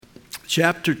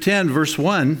chapter 10, verse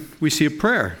 1, we see a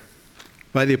prayer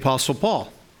by the Apostle Paul.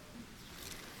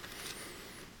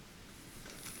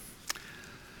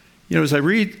 You know, as I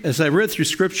read through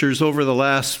scriptures over the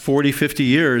last 40, 50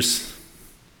 years,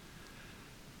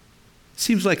 it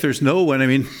seems like there's no one. I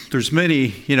mean, there's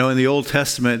many, in the Old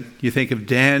Testament. You think of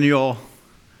Daniel,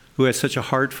 who had such a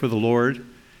heart for the Lord,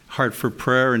 heart for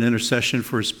prayer and intercession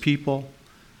for his people.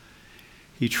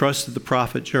 He trusted the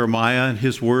prophet Jeremiah and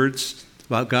his words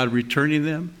about God returning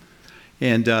them.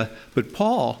 But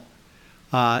Paul,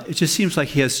 it just seems like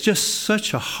he has just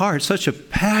such a heart, such a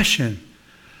passion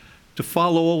to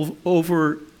follow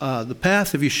over the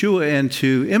path of Yeshua and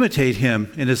to imitate him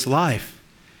in his life.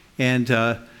 And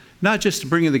not just to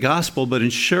bring in the gospel, but in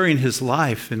sharing his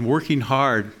life and working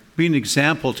hard, being an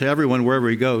example to everyone wherever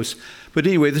he goes. But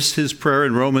anyway, this is his prayer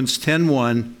in Romans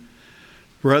 10:1.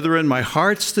 Brethren, my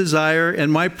heart's desire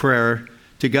and my prayer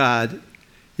to God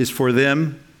is for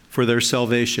them, for their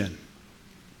salvation.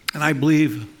 And I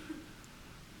believe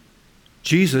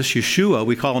Jesus, Yeshua,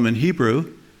 we call him in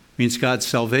Hebrew, means God's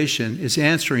salvation, is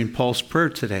answering Paul's prayer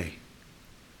today.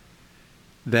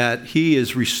 That he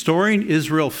is restoring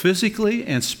Israel physically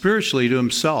and spiritually to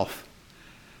himself.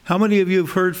 How many of you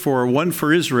have heard for One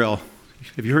for Israel?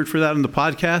 Have you heard for that on the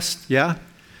podcast? Yeah?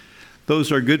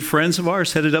 Those are good friends of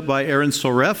ours, headed up by Aaron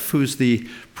Soref, who's the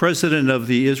president of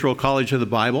the Israel College of the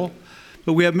Bible.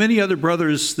 But we have many other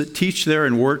brothers that teach there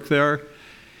and work there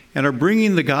and are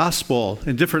bringing the gospel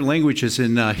in different languages,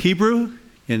 in Hebrew,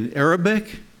 in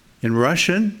Arabic, in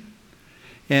Russian.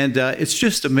 And it's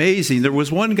just amazing. There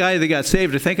was one guy that got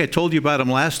saved. I think I told you about him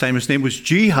last time. His name was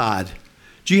Jihad.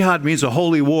 Jihad means a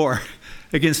holy war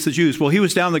against the Jews. Well, he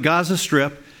was down the Gaza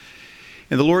Strip,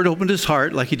 and the Lord opened his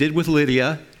heart like he did with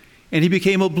Lydia, and he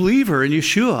became a believer in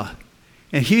Yeshua.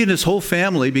 And he and his whole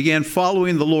family began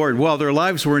following the Lord. Well, their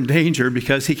lives were in danger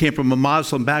because he came from a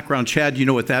Muslim background. Chad, you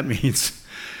know what that means.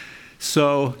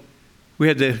 So we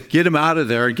had to get him out of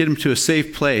there and get him to a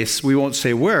safe place. We won't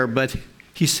say where, but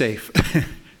he's safe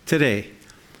today.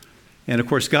 And of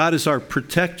course, God is our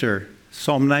protector.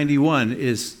 Psalm 91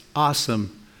 is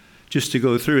awesome just to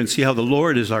go through and see how the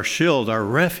Lord is our shield, our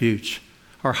refuge,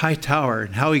 our high tower,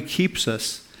 and how he keeps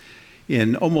us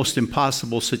in almost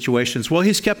impossible situations. Well,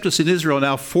 he's kept us in Israel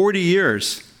now 40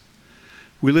 years.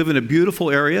 We live in a beautiful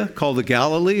area called the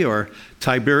Galilee, or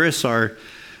Tiberias. Our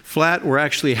flat we're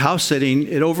actually house sitting,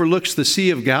 it overlooks the Sea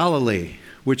of Galilee,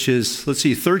 which is,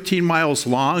 13 miles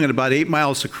long and about 8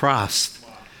 miles across.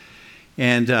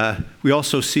 And we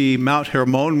also see Mount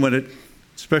Hermon,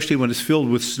 especially when it's filled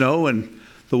with snow and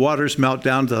the waters melt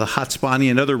down to the Hatspani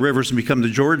and other rivers and become the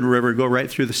Jordan River, go right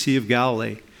through the Sea of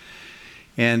Galilee.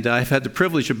 And I've had the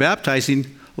privilege of baptizing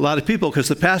a lot of people because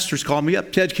the pastors call me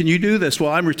up, Ted, can you do this? Well,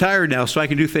 I'm retired now, so I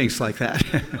can do things like that.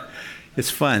 It's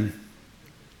fun.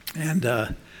 And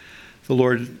the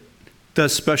Lord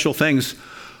does special things.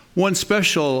 One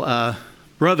special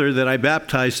brother that I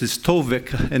baptized is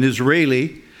Tovik, an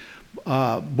Israeli,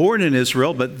 born in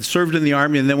Israel, but served in the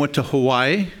army and then went to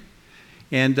Hawaii.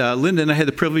 And Linda and I had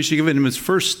the privilege of giving him his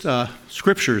first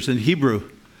scriptures in Hebrew.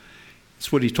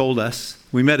 That's what he told us.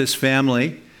 We met his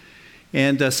family.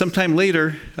 And sometime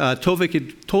later, Tovik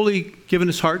had totally given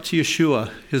his heart to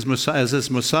Yeshua as his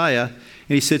Messiah. And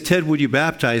he said, Ted, would you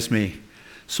baptize me?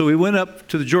 So we went up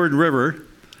to the Jordan River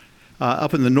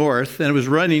up in the north, and it was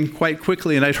running quite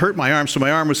quickly, and I'd hurt my arm, so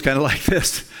my arm was kind of like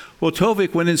this. Well,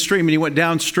 Tovik went in stream, and he went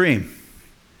downstream.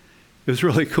 It was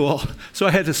really cool. So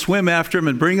I had to swim after him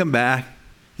and bring him back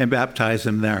and baptize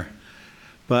him there.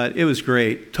 But it was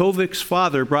great. Tovik's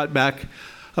father brought back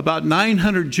about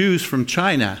 900 Jews from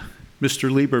China, Mr.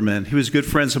 Lieberman. He was good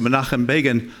friends of Menachem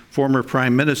Begin, former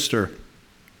prime minister.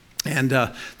 And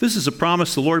this is a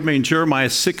promise the Lord made in Jeremiah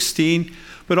 16,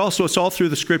 but also it's all through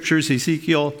the scriptures,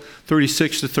 Ezekiel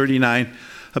 36 to 39,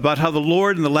 about how the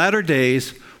Lord in the latter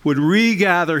days would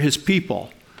regather his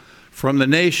people from the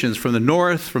nations, from the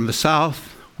north, from the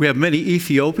south. We have many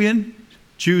Ethiopian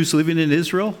Jews living in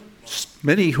Israel,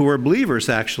 many who are believers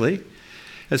actually,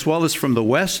 as well as from the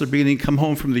west. They're beginning to come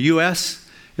home from the U.S.,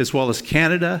 as well as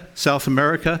Canada, South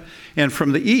America, and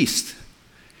from the east,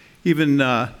 even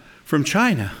from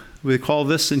China. We call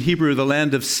this in Hebrew the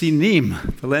land of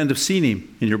Sinim, the land of Sinim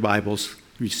in your Bibles.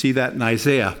 You see that in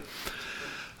Isaiah.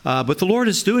 But the Lord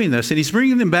is doing this, and he's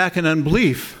bringing them back in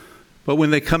unbelief. But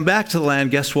when they come back to the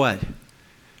land, guess what?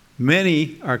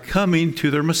 Many are coming to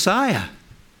their Messiah.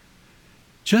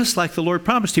 Just like the Lord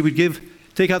promised, he would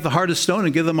take out the heart of stone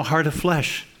and give them a heart of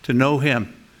flesh to know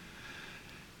him,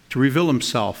 to reveal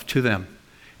himself to them.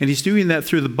 And he's doing that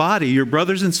through the body, your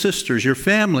brothers and sisters, your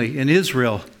family in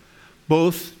Israel,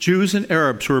 both Jews and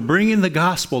Arabs who are bringing the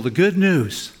gospel, the good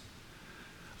news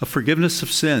of forgiveness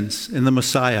of sins in the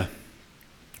Messiah.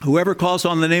 Whoever calls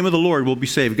on the name of the Lord will be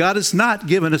saved. God has not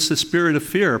given us a spirit of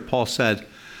fear, Paul said,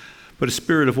 but a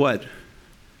spirit of what?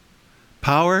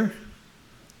 Power,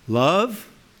 love,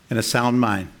 and a sound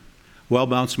mind,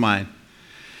 well-balanced mind.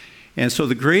 And so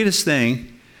the greatest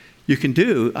thing you can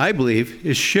do, I believe,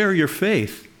 is share your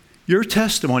faith, your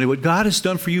testimony, what God has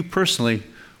done for you personally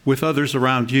with others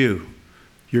around you,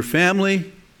 your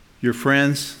family, your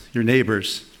friends, your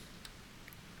neighbors.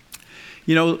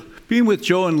 You know, being with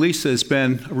Joe and Lisa has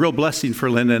been a real blessing for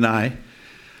Linda and I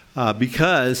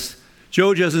because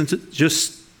Joe doesn't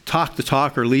just talk the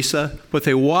talk, or Lisa, but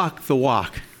they walk the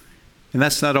walk. And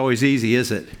that's not always easy,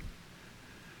 is it?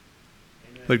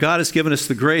 Amen. But God has given us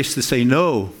the grace to say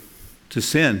no to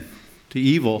sin, to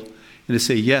evil, and to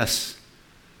say yes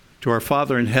to our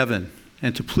Father in heaven,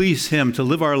 and to please Him, to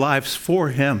live our lives for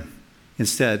Him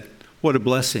instead. What a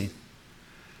blessing.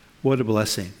 What a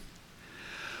blessing.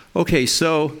 Okay,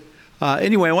 so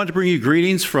anyway, I want to bring you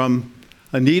greetings from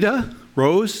Anita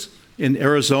Rose in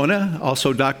Arizona,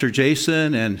 also Dr.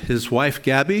 Jason and his wife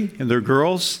Gabby and their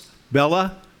girls,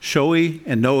 Bella, Shoei,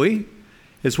 and Noe,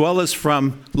 as well as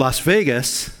from Las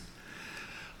Vegas,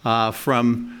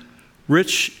 from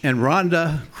Rich and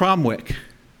Rhonda Cromwick.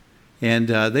 And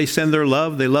they send their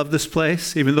love. They love this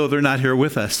place, even though they're not here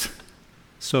with us.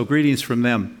 So greetings from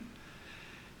them.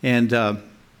 And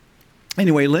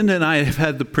anyway, Linda and I have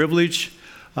had the privilege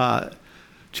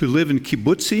to live in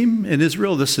kibbutzim in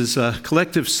Israel. This is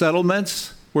collective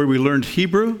settlements where we learned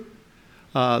Hebrew,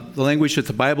 the language that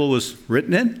the Bible was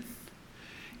written in.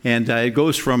 And it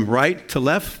goes from right to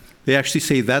left. They actually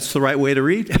say that's the right way to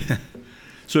read.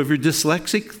 So if you're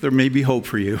dyslexic, there may be hope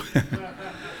for you.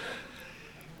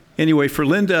 Anyway, for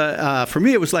Linda, for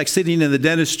me, it was like sitting in the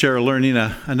dentist chair learning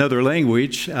another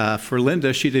language. For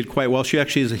Linda, she did quite well. She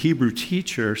actually is a Hebrew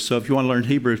teacher. So if you want to learn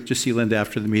Hebrew, just see Linda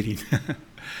after the meeting.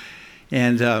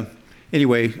 And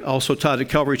anyway, also taught at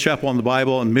Calvary Chapel on the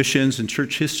Bible and missions and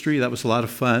church history. That was a lot of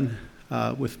fun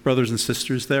with brothers and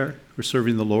sisters there who are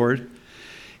serving the Lord.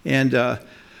 And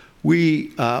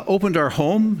we opened our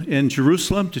home in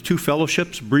Jerusalem to two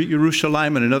fellowships, Brit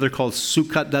Yerushalayim and another called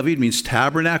Sukkot David, means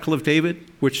Tabernacle of David,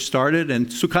 which started. And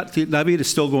Sukkot David is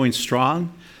still going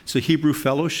strong. It's a Hebrew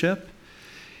fellowship.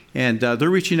 And they're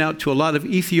reaching out to a lot of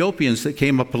Ethiopians that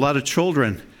came up, a lot of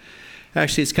children.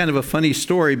 Actually, it's kind of a funny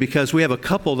story because we have a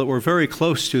couple that we're very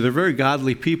close to. They're very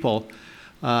godly people,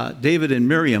 David and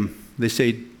Miriam. They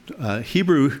say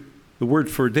Hebrew, the word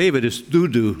for David is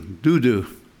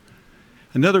Dudu.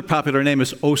 Another popular name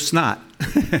is Osnat.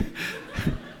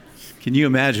 Can you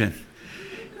imagine?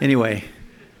 Anyway,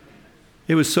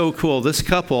 it was so cool. This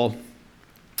couple,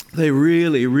 they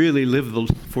really, really live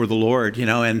for the Lord, you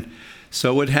know. And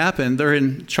so what happened, they're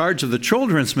in charge of the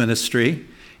children's ministry.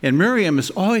 And Miriam has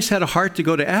always had a heart to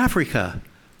go to Africa,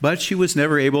 but she was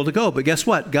never able to go. But guess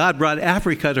what? God brought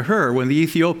Africa to her when the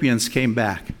Ethiopians came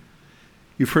back.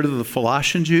 You've heard of the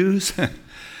Philistia Jews?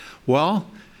 Well,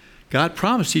 God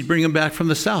promised He'd bring them back from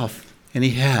the south, and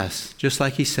He has, just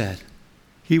like He said.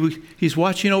 He's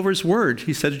watching over His word.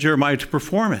 He said to Jeremiah to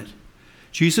perform it.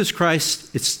 Jesus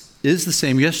Christ is the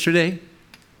same yesterday,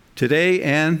 today,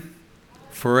 and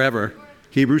forever.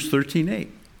 Hebrews 13:8.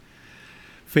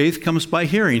 Faith comes by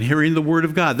hearing the word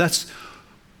of God. That's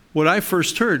what I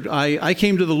first heard. I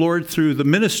came to the Lord through the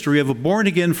ministry of a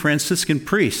born-again Franciscan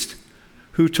priest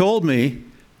who told me,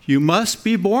 you must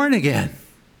be born again.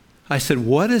 I said,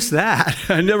 what is that?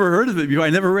 I never heard of it before. I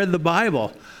never read the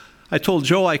Bible. I told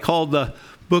Joe I called the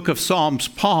book of Psalms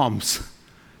Palms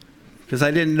because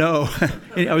I didn't know.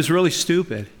 I was really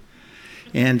stupid.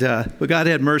 But God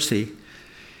had mercy.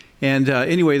 And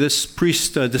anyway, this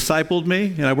priest discipled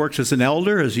me, and I worked as an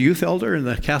elder, as a youth elder in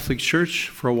the Catholic Church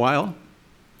for a while,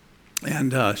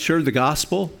 and shared the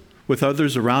gospel with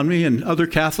others around me, and other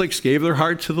Catholics gave their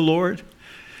heart to the Lord.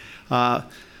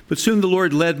 But soon the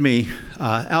Lord led me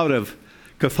out of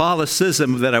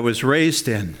Catholicism that I was raised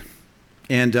in.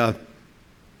 And, in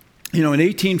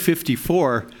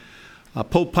 1854,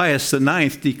 Pope Pius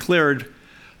IX declared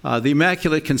the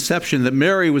Immaculate Conception, that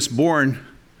Mary was born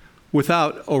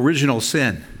without original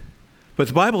sin. But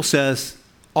the Bible says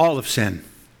all have sinned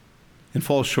and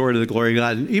fall short of the glory of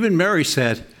God. And even Mary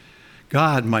said,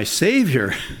 God, my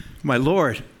Savior, my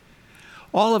Lord.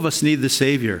 All of us need the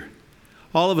Savior.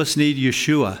 All of us need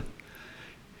Yeshua.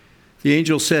 The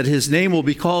angel said His name will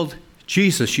be called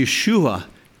Jesus, Yeshua,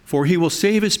 for He will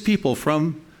save His people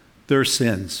from their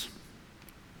sins.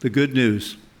 The good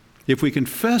news. If we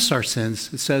confess our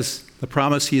sins, it says the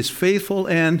promise, He is faithful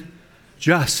and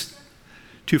just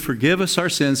to forgive us our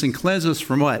sins and cleanse us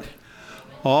from what?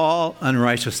 All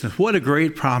unrighteousness. What a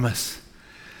great promise.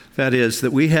 that is,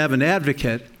 that we have an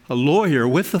advocate, a lawyer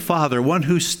with the Father, one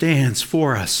who stands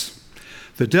for us.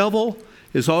 The devil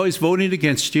is always voting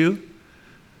against you.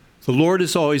 The Lord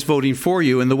is always voting for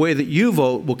you, and the way that you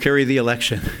vote will carry the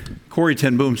election. Corrie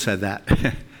ten Boom said that.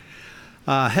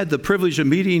 I had the privilege of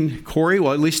meeting Corrie,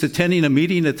 well, at least attending a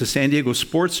meeting at the San Diego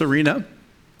Sports Arena.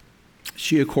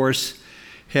 She, of course,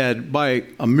 had, by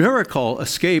a miracle,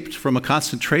 escaped from a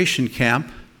concentration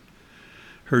camp.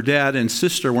 Her dad and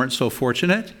sister weren't so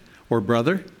fortunate, or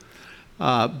brother.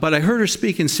 But I heard her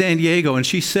speak in San Diego, and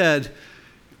she said,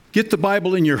 "Get the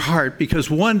Bible in your heart, because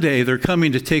one day they're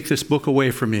coming to take this book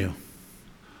away from you."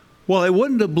 Well, I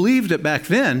wouldn't have believed it back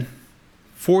then,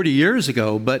 40 years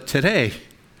ago, but today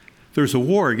there's a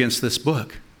war against this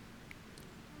book.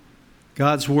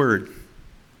 God's Word.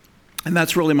 And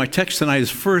that's really my text tonight, is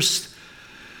 1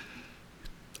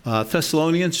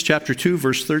 Thessalonians chapter 2,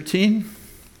 verse 13.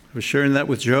 I was sharing that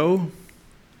with Joe.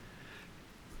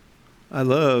 I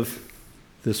love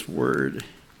this word.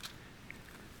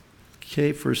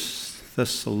 Okay, 1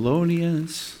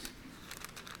 Thessalonians.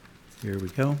 Here we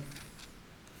go.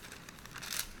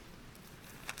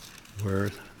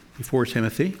 We're before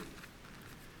Timothy.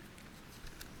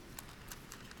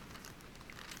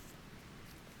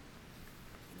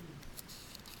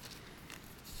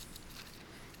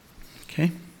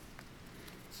 Okay.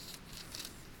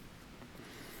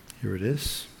 Here it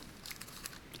is.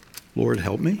 Lord,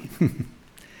 help me.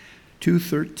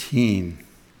 2:13.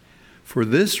 For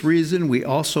this reason, we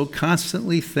also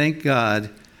constantly thank God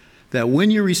that when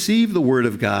you received the word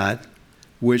of God,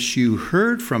 which you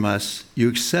heard from us, you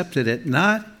accepted it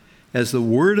not as the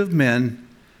word of men,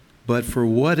 but for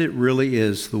what it really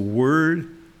is, the word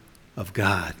of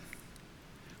God,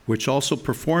 which also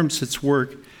performs its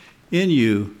work in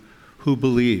you who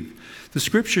believe. The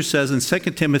scripture says in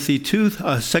Philippians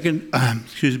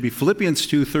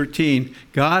 2:13,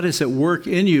 God is at work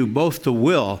in you both to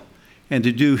will and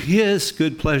to do his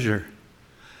good pleasure.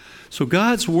 So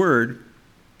God's word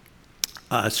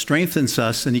strengthens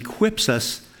us and equips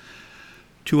us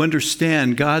to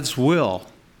understand God's will,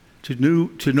 to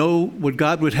know what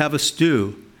God would have us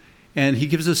do. And he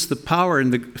gives us the power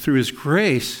through his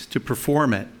grace to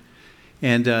perform it.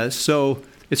 And so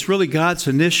it's really God's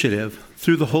initiative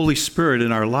through the Holy Spirit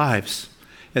in our lives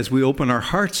as we open our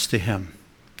hearts to him.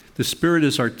 The Spirit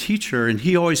is our teacher, and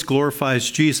he always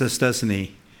glorifies Jesus, doesn't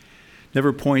he?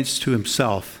 Never points to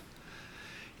himself.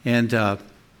 And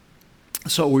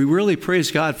so we really praise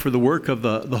God for the work of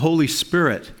the Holy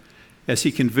Spirit as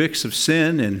he convicts of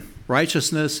sin and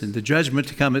righteousness and the judgment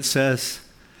to come, it says.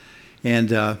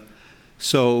 And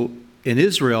so in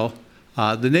Israel,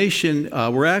 the nation,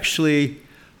 we're actually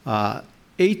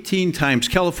 18 times,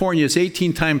 California is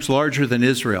 18 times larger than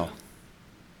Israel.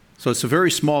 So it's a very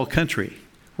small country.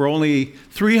 We're only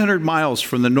 300 miles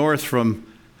from the north, from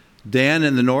Dan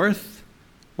in the north,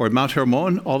 or Mount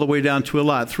Hermon, all the way down to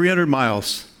Eilat, 300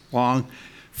 miles long,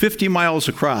 50 miles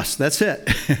across. That's it.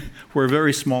 We're a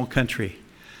very small country.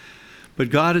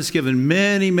 But God has given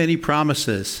many, many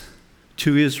promises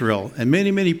to Israel, and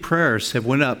many, many prayers have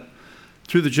went up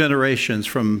through the generations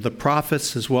from the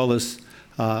prophets as well as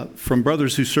from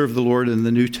brothers who served the Lord in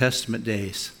the New Testament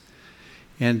days.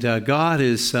 And God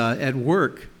is at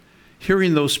work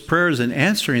hearing those prayers and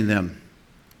answering them.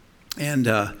 And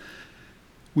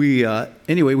we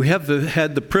have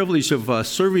had the privilege of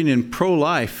serving in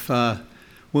pro-life.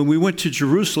 When we went to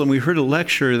Jerusalem, we heard a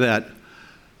lecture that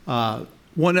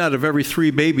 1 out of every 3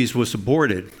 babies was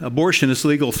aborted. Abortion is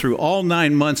legal through all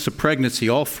 9 months of pregnancy,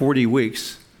 all 40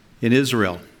 weeks in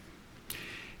Israel.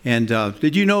 And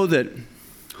did you know that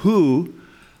WHO,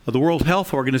 the World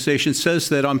Health Organization, says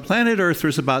that on planet Earth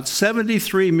there's about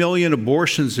 73 million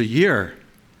abortions a year?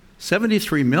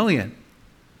 73 million.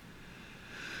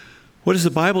 What does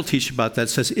the Bible teach about that? It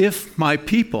says, if my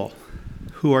people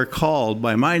who are called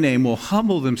by my name will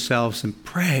humble themselves and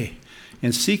pray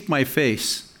and seek my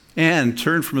face and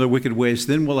turn from their wicked ways,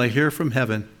 then will I hear from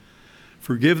heaven,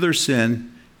 forgive their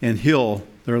sin, and heal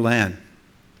their land.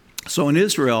 So in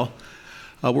Israel,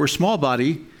 we're a small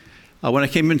body. When I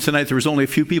came in tonight, there was only a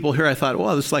few people here. I thought,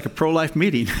 well, this is like a pro-life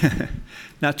meeting.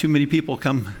 Not too many people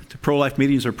come to pro-life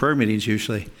meetings or prayer meetings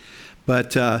usually.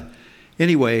 But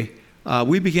anyway,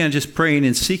 we began just praying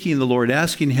and seeking the Lord,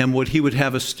 asking him what he would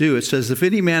have us do. It says, if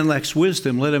any man lacks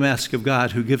wisdom, let him ask of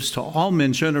God, who gives to all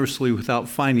men generously without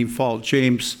finding fault.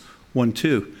 James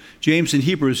 1:2. James in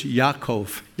Hebrew is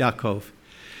Yaakov.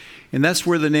 And that's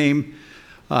where the name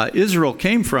Israel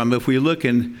came from. If we look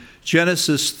in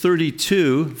Genesis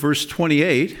 32, verse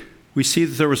 28, we see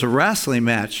that there was a wrestling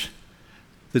match,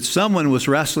 that someone was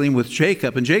wrestling with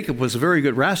Jacob, and Jacob was a very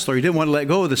good wrestler. He didn't want to let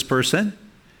go of this person.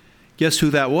 Guess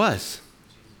who that was?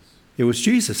 It was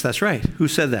Jesus. That's right. Who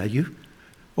said that? You?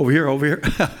 Over here.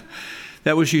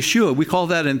 That was Yeshua. We call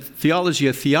that in theology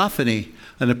a theophany,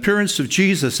 an appearance of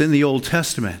Jesus in the Old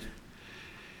Testament.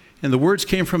 And the words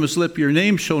came from his lip, your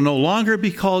name shall no longer be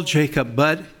called Jacob,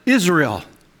 but Israel.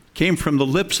 Came from the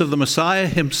lips of the Messiah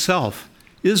himself.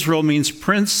 Israel means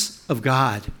Prince of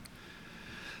God.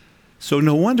 So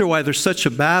no wonder why there's such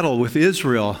a battle with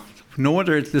Israel. No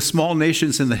wonder the small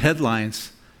nation's in the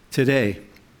headlines today.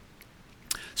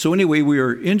 So anyway, we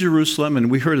were in Jerusalem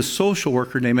and we heard a social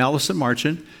worker named Allison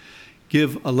Marchant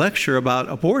give a lecture about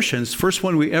abortions, first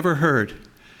one we ever heard.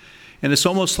 And it's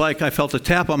almost like I felt a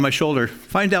tap on my shoulder,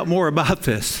 find out more about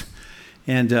this.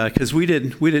 And because we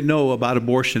didn't know about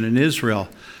abortion in Israel.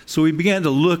 So we began to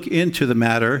look into the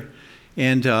matter.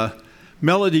 And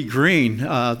Melody Green,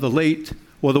 the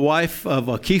wife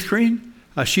of Keith Green,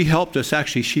 she helped us.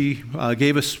 Actually, she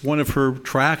gave us one of her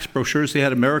tracts, brochures. They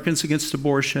had Americans Against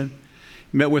Abortion.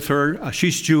 Met with her.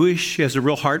 She's Jewish. She has a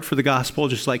real heart for the gospel,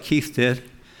 just like Keith did.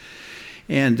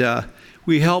 And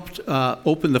we helped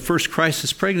open the first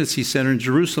crisis pregnancy center in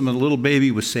Jerusalem, and a little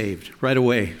baby was saved right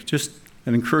away. Just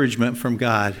an encouragement from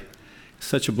God.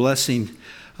 Such a blessing.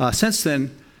 Since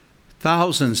then,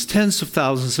 thousands, tens of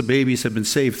thousands of babies have been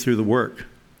saved through the work.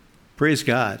 Praise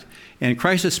God. And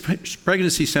crisis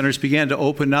pregnancy centers began to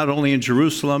open not only in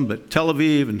Jerusalem, but Tel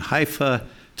Aviv and Haifa,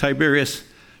 Tiberias.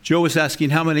 Joe was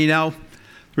asking how many now?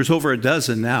 There's over a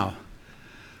dozen now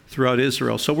throughout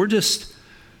Israel. So we're just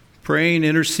praying,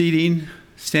 interceding,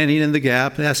 standing in the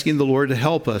gap, asking the Lord to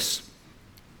help us.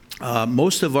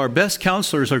 Most of our best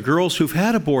counselors are girls who've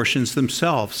had abortions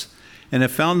themselves and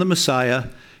have found the Messiah,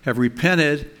 have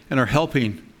repented, and are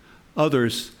helping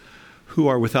others who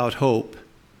are without hope.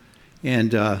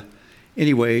 And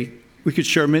anyway, we could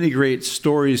share many great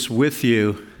stories with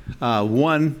you.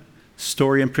 One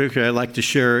story in particular I'd like to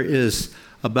share is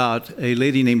about a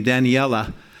lady named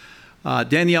Daniela.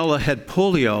 Daniela had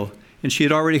polio, and she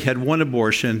had already had one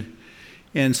abortion.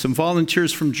 And some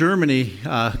volunteers from Germany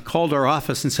called our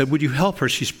office and said, would you help her?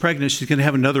 She's pregnant. She's going to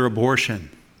have another abortion.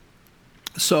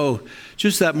 So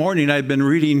just that morning, I'd been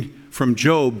reading from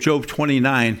Job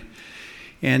 29.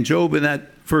 And Job in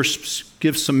that verse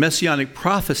gives some messianic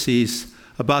prophecies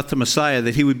about the Messiah,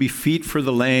 that he would be feet for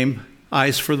the lame,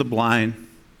 eyes for the blind.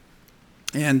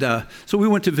 And so we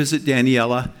went to visit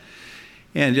Daniela.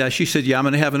 And she said, yeah, I'm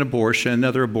going to have an abortion,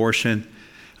 another abortion.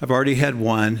 I've already had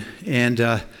one.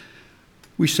 And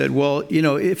we said, well,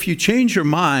 if you change your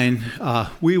mind,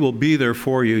 we will be there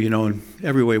for you, in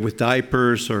every way with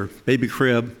diapers or baby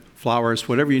crib, flowers,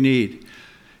 whatever you need.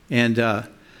 And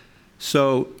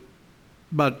so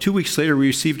about 2 weeks later, we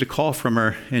received a call from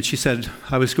her, and she said,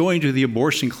 I was going to the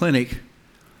abortion clinic,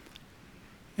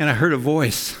 and I heard a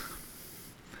voice.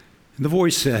 And the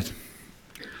voice said,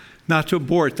 not to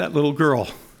abort that little girl.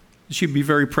 She'd be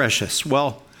very precious.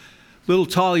 Well, little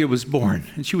Talia was born,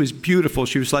 and she was beautiful.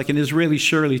 She was like an Israeli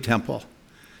Shirley Temple.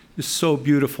 Just so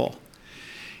beautiful.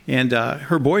 And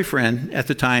her boyfriend at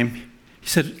the time, he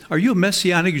said, are you a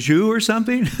Messianic Jew or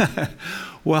something?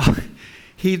 Well,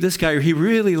 this guy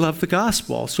really loved the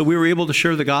gospel. So we were able to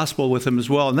share the gospel with him as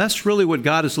well. And that's really what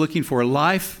God is looking for,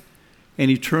 life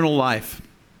and eternal life.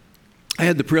 I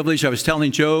had the privilege, I was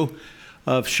telling Joe,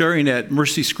 of sharing at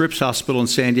Mercy Scripps Hospital in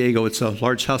San Diego. It's a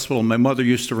large hospital. My mother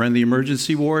used to run the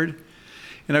emergency ward.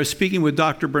 And I was speaking with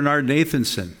Dr. Bernard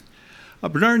Nathanson.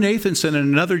 Bernard Nathanson and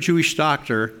another Jewish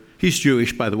doctor, he's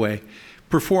Jewish, by the way,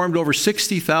 performed over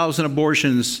 60,000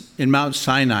 abortions in Mount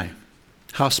Sinai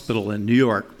Hospital in New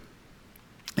York.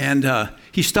 And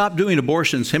he stopped doing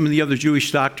abortions, him and the other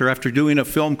Jewish doctor, after doing a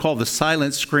film called The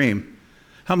Silent Scream.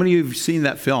 How many of you have seen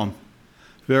that film?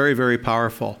 Very, very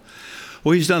powerful.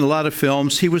 Well, he's done a lot of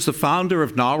films. He was the founder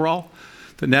of NARAL,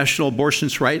 the National Abortion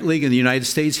Rights League in the United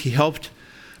States. He helped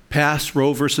pass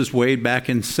Roe versus Wade back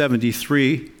in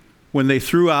 1973, when they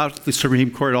threw out, the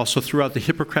Supreme Court also threw out the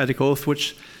Hippocratic Oath,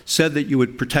 which said that you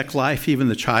would protect life, even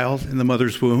the child in the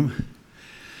mother's womb.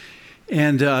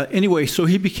 And anyway, so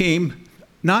he became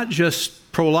not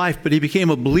just pro-life, but he became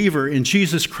a believer in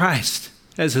Jesus Christ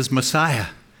as his Messiah.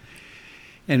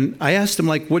 And I asked him,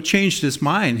 what changed his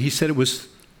mind? He said it was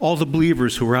all the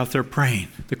believers who were out there praying,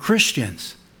 the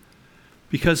Christians,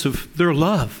 because of their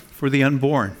love for the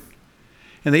unborn.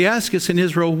 And they asked us in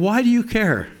Israel, why do you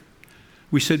care?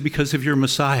 We said, because of your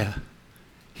Messiah.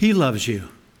 He loves you.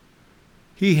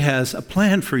 He has a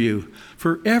plan for you.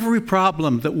 For every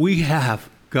problem that we have,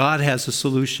 God has a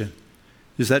solution.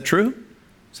 Is that true?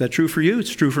 Is that true for you? It's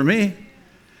true for me.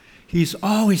 He's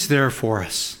always there for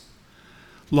us,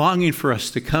 longing for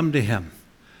us to come to him,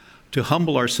 to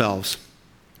humble ourselves.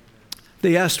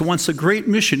 They asked once a great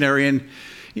missionary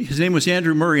His name was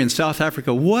Andrew Murray in South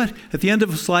Africa. At the end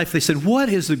of his life, they said, what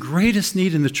is the greatest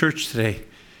need in the church today?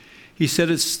 He said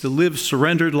it's to live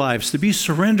surrendered lives, to be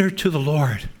surrendered to the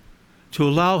Lord, to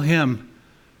allow him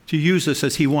to use us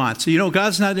as he wants. You know,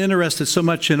 God's not interested so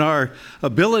much in our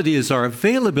ability as our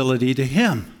availability to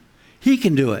him. He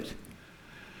can do it.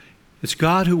 It's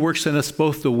God who works in us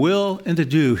both to will and to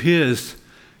do his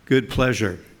good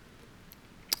pleasure.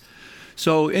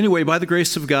 So anyway, by the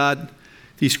grace of God,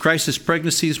 these crisis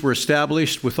pregnancies were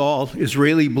established with all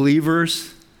Israeli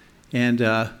believers.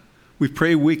 And we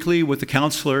pray weekly with the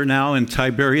counselor now in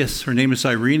Tiberias. Her name is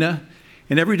Irina.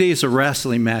 And every day is a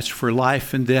wrestling match for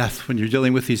life and death when you're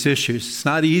dealing with these issues. It's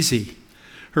not easy.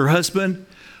 Her husband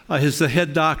is the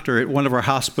head doctor at one of our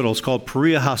hospitals called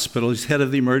Perea Hospital. He's head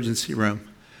of the emergency room.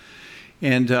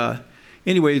 And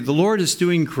anyway, the Lord is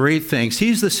doing great things.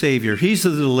 He's the Savior. He's the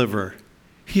deliverer.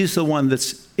 He's the one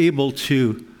that's able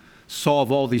to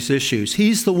solve all these issues.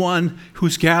 He's the one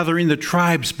who's gathering the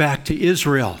tribes back to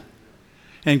Israel.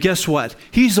 And guess what?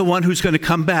 He's the one who's going to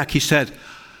come back. He said,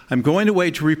 I'm going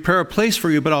away to prepare a place for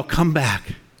you, but I'll come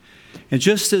back. And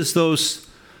just as those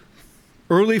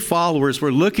early followers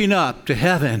were looking up to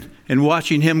heaven and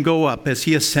watching him go up as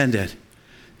he ascended,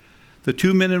 the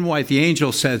two men in white, the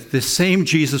angel said, the same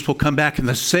Jesus will come back in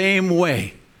the same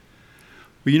way.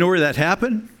 Well, you know where that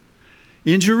happened?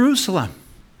 In Jerusalem,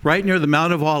 right near the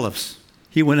Mount of Olives.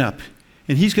 He went up.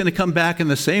 And he's going to come back in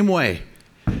the same way.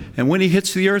 And when he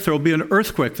hits the earth, there will be an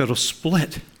earthquake that will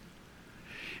split.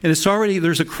 And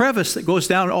there's a crevice that goes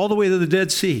down all the way to the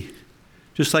Dead Sea,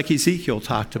 just like Ezekiel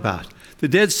talked about. The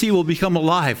Dead Sea will become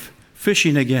alive,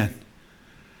 fishing again.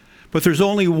 But there's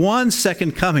only one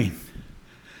second coming.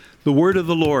 The word of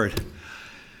the Lord.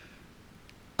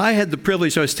 I had the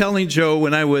privilege, I was telling Joe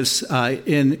when I was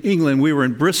in England, we were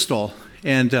in Bristol,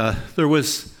 and there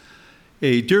was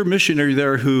a dear missionary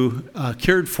there who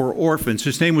cared for orphans.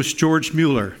 His name was George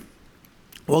Mueller.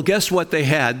 Well, guess what they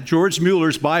had? George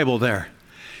Mueller's Bible there.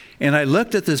 And I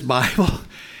looked at this Bible.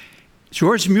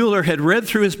 George Mueller had read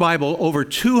through his Bible over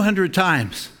 200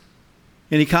 times.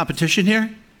 Any competition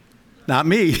here? Not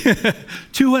me.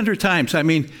 200 times. I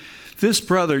mean, this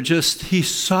brother he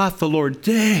sought the Lord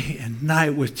day and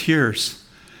night with tears,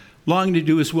 longing to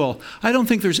do his will. I don't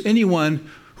think there's anyone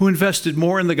who invested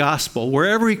more in the gospel.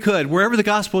 Wherever he could, wherever the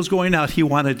gospel was going out, he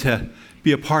wanted to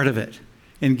be a part of it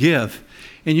and give.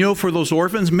 And you know, for those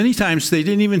orphans, many times they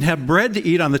didn't even have bread to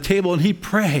eat on the table, and he'd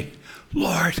pray,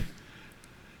 Lord,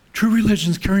 true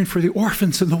religion's caring for the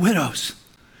orphans and the widows.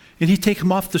 And he'd take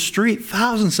them off the street,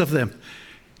 thousands of them.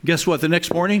 Guess what? The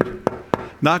next morning,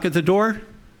 knock at the door.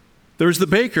 There's the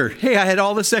baker. Hey, I had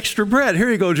all this extra bread.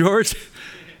 Here you go, George.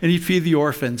 And he'd feed the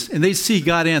orphans. And they'd see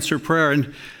God answer prayer.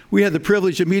 And we had the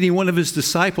privilege of meeting one of his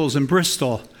disciples in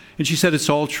Bristol. And she said, it's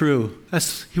all true.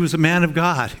 He was a man of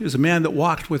God. He was a man that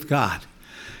walked with God.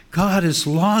 God is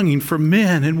longing for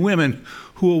men and women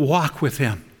who will walk with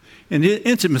him in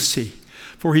intimacy.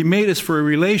 For he made us for a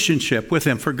relationship with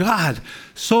him. For God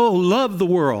so loved the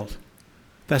world,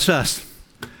 that's us,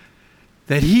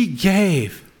 that he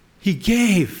gave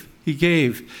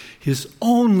his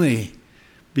only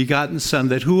begotten Son,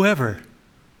 that whoever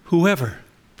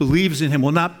believes in him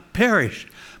will not perish,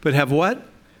 but have what?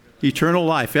 Eternal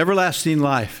life, everlasting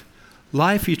life,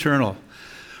 life eternal.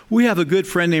 We have a good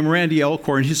friend named Randy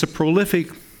Elkhorn. He's a prolific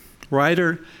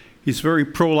writer. He's very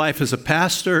pro-life as a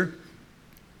pastor,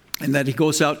 and that he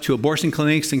goes out to abortion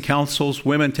clinics and counsels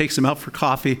women, takes them out for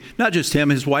coffee. Not just him,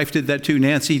 his wife did that too,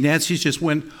 Nancy. Nancy's just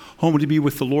went home to be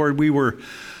with the Lord. We were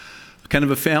kind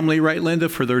of a family, right, Linda,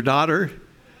 for their daughter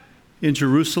in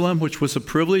Jerusalem, which was a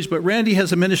privilege. But Randy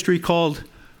has a ministry called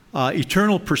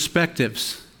Eternal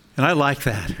Perspectives. And I like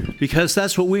that because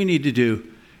that's what we need to do.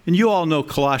 And you all know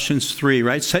Colossians 3,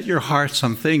 right? Set your hearts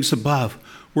on things above,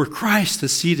 where Christ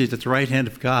is seated at the right hand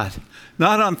of God,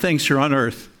 not on things here on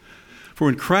earth. For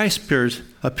when Christ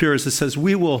appears, it says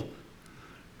we will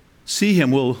see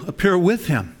him, we'll appear with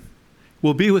him,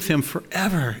 we'll be with him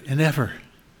forever and ever.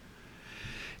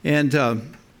 And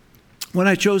when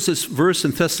I chose this verse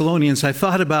in Thessalonians, I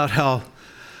thought about how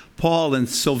Paul and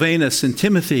Silvanus and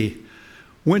Timothy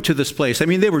went to this place. I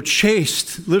mean, they were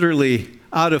chased literally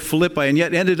out of Philippi and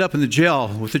yet ended up in the jail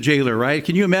with the jailer, right?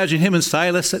 Can you imagine him and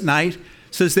Silas at night? It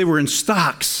says they were in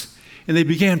stocks and they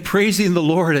began praising the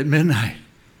Lord at midnight.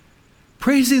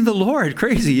 Praising the Lord,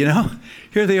 crazy, you know?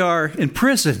 Here they are in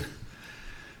prison,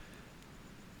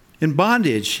 in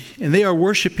bondage, and they are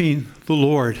worshiping the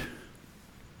Lord.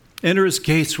 Enter his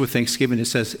gates with thanksgiving, it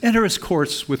says. Enter his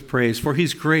courts with praise, for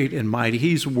he's great and mighty.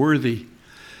 He's worthy.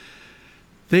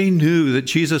 They knew that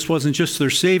Jesus wasn't just their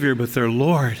Savior, but their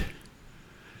Lord.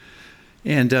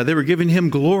 And they were giving him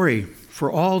glory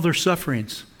for all their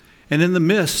sufferings. And in the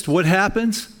midst, what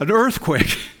happens? An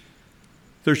earthquake.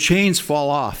 Their chains fall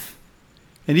off.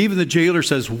 And even the jailer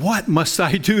says, what must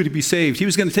I do to be saved? He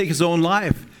was going to take his own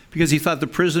life because he thought the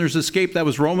prisoners escaped. That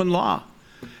was Roman law.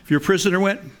 If your prisoner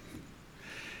went,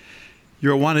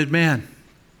 you're a wanted man.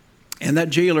 And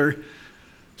that jailer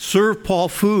served Paul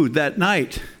food that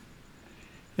night.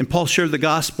 And Paul shared the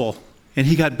gospel. And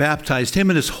he got baptized. Him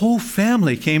and his whole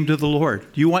family came to the Lord.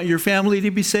 Do you want your family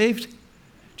to be saved?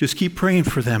 Just keep praying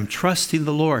for them, trusting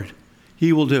the Lord.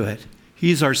 He will do it.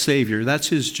 He's our Savior. That's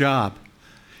his job.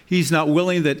 He's not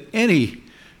willing that any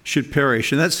should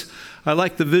perish. And I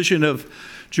like the vision of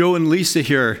Joe and Lisa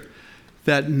here,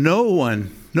 that no one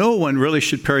really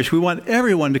should perish. We want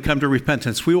everyone to come to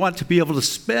repentance. We want to be able to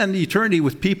spend eternity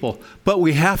with people, but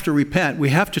we have to repent.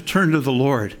 We have to turn to the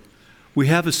Lord. We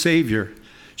have a Savior.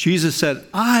 Jesus said,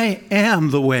 I am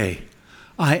the way.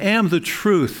 I am the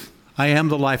truth. I am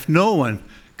the life. No one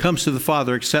comes to the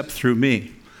Father except through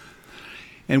me.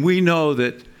 And we know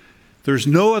that there's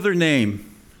no other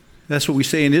name. That's what we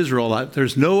say in Israel a lot.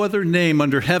 There's no other name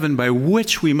under heaven by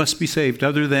which we must be saved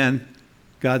other than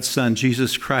God's Son,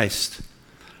 Jesus Christ.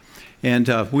 And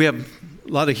we have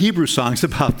a lot of Hebrew songs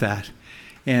about that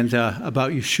and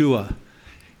about Yeshua.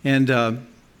 And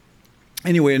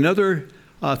anyway, another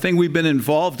thing we've been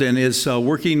involved in is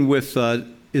working with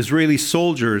Israeli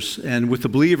soldiers and with the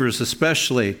believers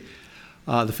especially,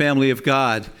 the family of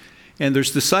God. And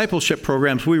there's discipleship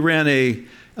programs. We ran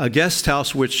a guest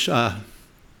house, which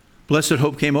Blessed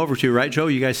Hope came over to, right, Joe?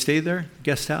 You guys stayed there,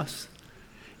 guest house?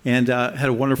 And had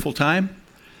a wonderful time.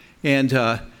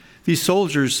 And these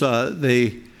soldiers,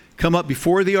 they come up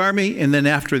before the army and then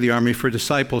after the army for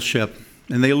discipleship.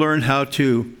 And they learn how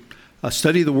to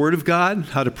study the Word of God,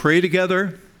 how to pray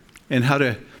together, and how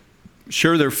to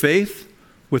share their faith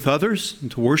with others,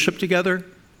 and to worship together,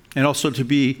 and also to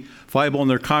be viable in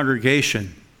their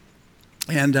congregation.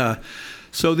 And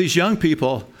so these young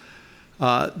people,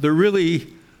 they're really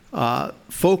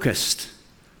focused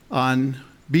on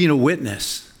being a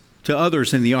witness to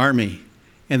others in the army,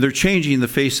 and they're changing the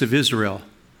face of Israel.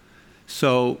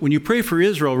 So when you pray for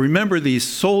Israel, remember these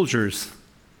soldiers,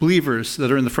 believers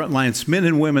that are in the front lines, men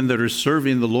and women that are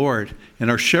serving the Lord and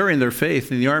are sharing their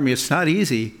faith in the army. It's not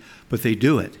easy, but they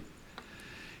do it.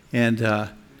 And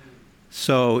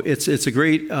so it's a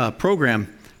great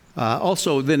program.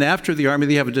 Also, then after the army,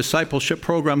 they have a discipleship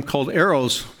program called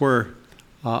Arrows, where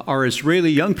our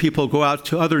Israeli young people go out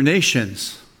to other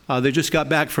nations. They just got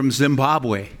back from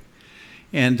Zimbabwe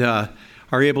and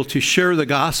are able to share the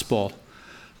gospel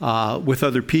with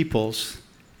other peoples.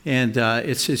 And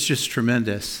it's just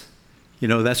tremendous. You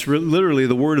know, that's literally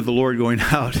the word of the Lord going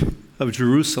out of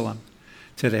Jerusalem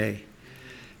today.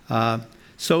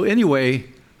 So anyway,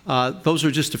 those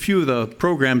are just a few of the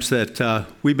programs that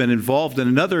we've been involved in.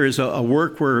 Another is a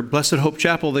work where Blessed Hope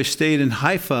Chapel, they stayed in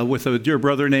Haifa with a dear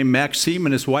brother named Maxime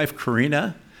and his wife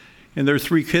Karina. And their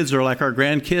 3 kids are like our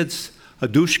grandkids.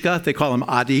 Adushka, they call him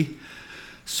Adi,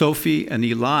 Sophie, and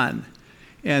Ilan.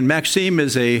 And Maxime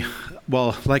is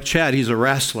like Chad, he's a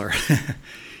wrestler.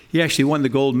 He actually won the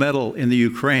gold medal in the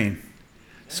Ukraine.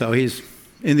 So he's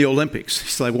in the Olympics.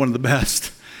 He's like one of the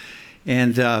best.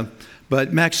 And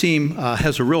but Maxime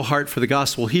has a real heart for the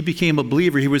gospel. He became a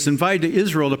believer. He was invited to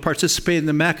Israel to participate in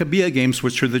the Maccabeah Games,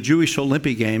 which are the Jewish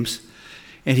Olympic Games.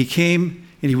 And he came,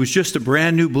 and he was just a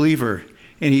brand new believer.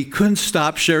 And he couldn't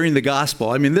stop sharing the gospel.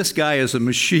 I mean, this guy is a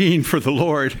machine for the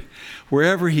Lord.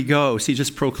 Wherever he goes, he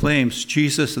just proclaims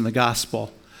Jesus and the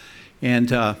gospel.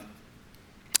 And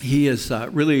he is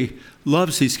really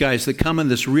loves these guys that come in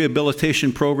this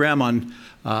rehabilitation program on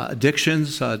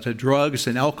addictions to drugs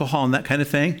and alcohol and that kind of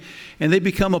thing. And they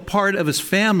become a part of his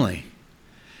family.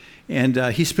 And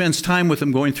he spends time with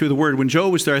them going through the Word. When Joe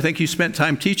was there, I think you spent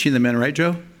time teaching the men, right,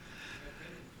 Joe?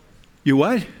 You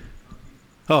what?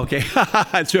 Oh, okay.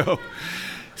 Joe.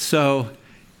 So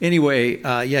anyway,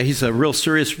 he's a real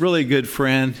serious, really good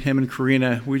friend. Him and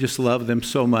Karina, we just love them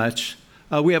so much.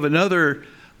 We have another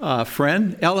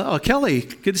friend, Kelly.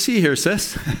 Good to see you here,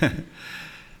 sis.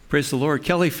 Praise the Lord.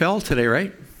 Kelly fell today,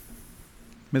 right?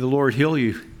 May the Lord heal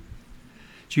you.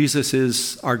 Jesus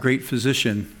is our great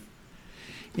physician.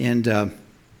 And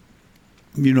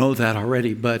you know that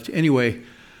already. But anyway,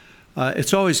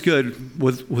 it's always good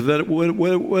with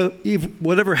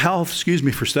whatever health, excuse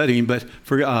me for studying, but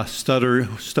for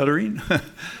stuttering,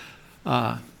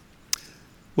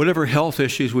 whatever health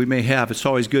issues we may have, it's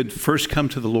always good to first come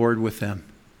to the Lord with them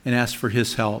and ask for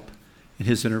His help and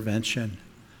His intervention,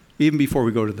 even before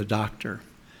we go to the doctor.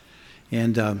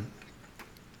 And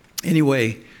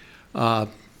anyway, what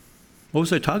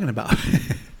was I talking about?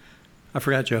 I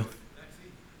forgot, Joe.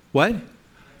 What?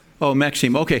 Oh,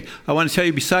 Maxime. Okay. I want to tell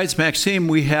you, besides Maxime,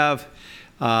 we have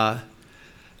a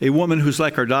woman who's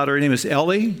like our daughter. Her name is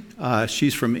Ellie.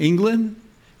 She's from England,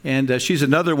 and she's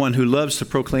another one who loves to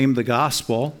proclaim the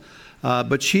gospel.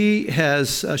 But she's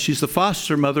the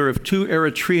foster mother of 2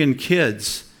 Eritrean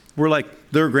kids. We're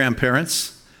like their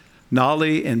grandparents,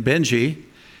 Nali and Benji,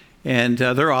 and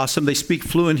they're awesome. They speak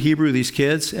fluent Hebrew, these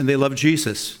kids, and they love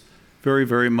Jesus very,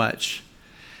 very much.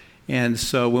 And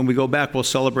so when we go back, we'll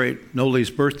celebrate Noli's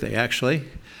birthday, actually.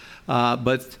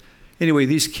 But anyway,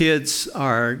 these kids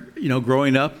are,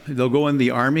 growing up. They'll go in the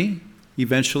army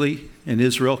eventually in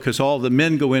Israel, because all the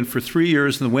men go in for 3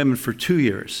 years and the women for 2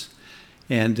 years.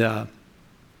 And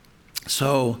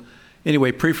so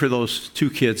anyway, pray for those 2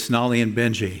 kids, Nali and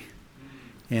Benji.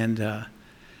 And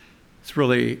it's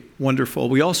really wonderful.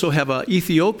 We also have an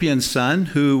Ethiopian son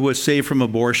who was saved from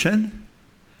abortion.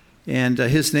 And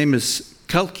his name is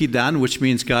Kalkidan, which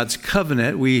means God's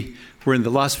covenant. We were in the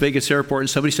Las Vegas airport and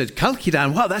somebody said,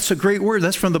 Kalkidan, wow, that's a great word.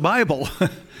 That's from the Bible.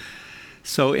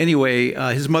 So anyway,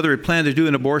 his mother had planned to do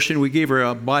an abortion. We gave her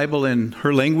a Bible in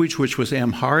her language, which was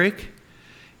Amharic.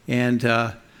 And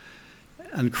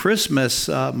on Christmas,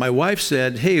 my wife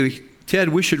said, hey, Ted,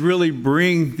 we should really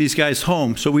bring these guys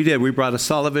home. So we did. We brought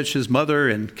Asalovich, his mother,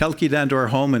 and Kalkidan to our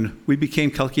home, and we became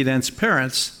Kalkidan's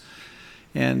parents.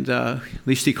 And at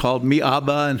least he called me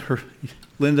Abba and her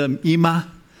Linda Ima,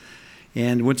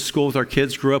 and went to school with our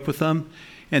kids, grew up with them.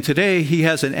 And today he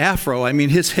has an afro. I mean,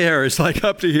 his hair is like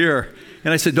up to here.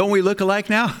 And I said, don't we look alike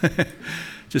now?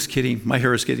 Just kidding. My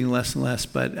hair is getting less and less.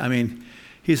 But I mean,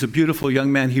 he's a beautiful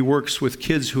young man. He works with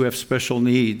kids who have special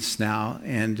needs now,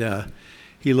 and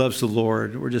he loves the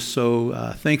Lord. We're just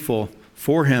so thankful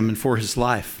for him and for his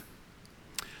life.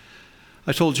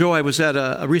 I told Joe I was at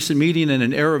a recent meeting in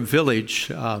an Arab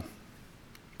village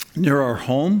near our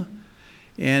home,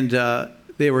 and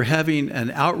they were having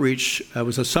an outreach. It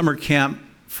was a summer camp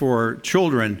for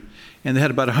children, and they had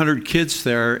about 100 kids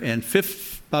there, and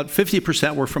about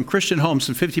 50% were from Christian homes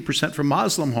and 50% from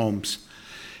Muslim homes.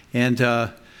 And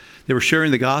they were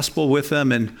sharing the gospel with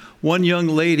them, and one young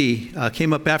lady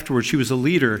came up afterwards. She was a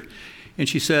leader, and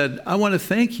she said, I want to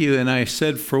thank you. And I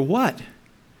said, for what?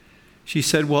 She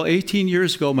said, well, 18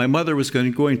 years ago, my mother was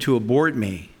going to abort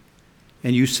me,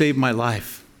 and you saved my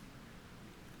life.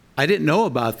 I didn't know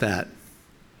about that.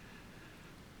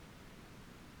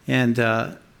 And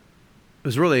it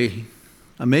was really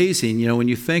amazing, when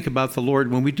you think about the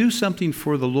Lord. When we do something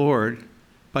for the Lord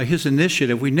by his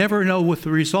initiative, we never know what the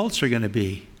results are going to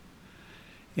be.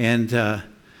 And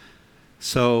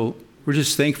so we're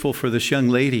just thankful for this young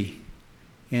lady,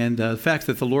 and the fact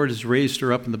that the Lord has raised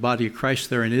her up in the body of Christ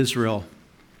there in Israel,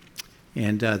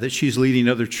 and that she's leading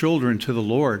other children to the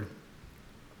Lord.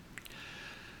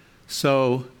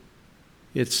 So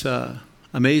it's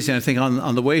amazing. I think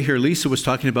on the way here, Lisa was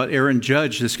talking about Aaron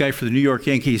Judge, this guy for the New York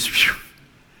Yankees.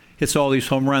 Hits all these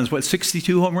home runs.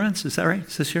 62 home runs? Is that right?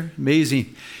 Is this year?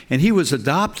 Amazing. And he was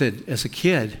adopted as a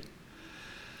kid.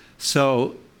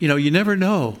 So, you never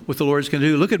know what the Lord's going to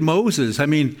do. Look at Moses. I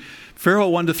mean, Pharaoh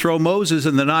wanted to throw Moses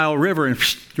in the Nile River and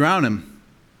drown him.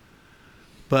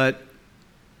 But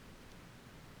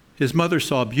his mother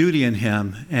saw beauty in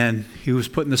him, and he was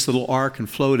put in this little ark and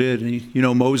floated.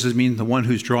 And Moses means the one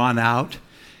who's drawn out.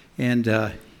 And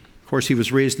of course, he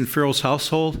was raised in Pharaoh's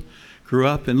household, grew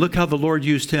up, and look how the Lord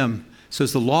used him. It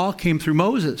says the law came through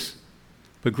Moses,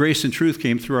 but grace and truth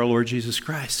came through our Lord Jesus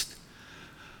Christ.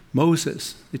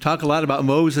 Moses. They talk a lot about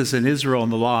Moses and Israel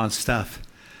and the law and stuff.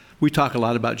 We talk a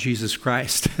lot about Jesus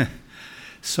Christ.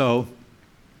 So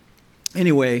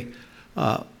anyway,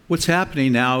 what's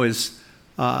happening now is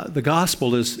the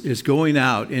gospel is going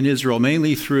out in Israel,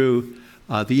 mainly through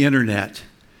the internet.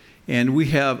 And we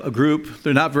have a group,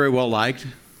 they're not very well liked.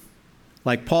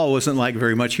 Like Paul wasn't liked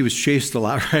very much. He was chased a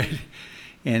lot, right?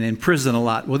 And in prison a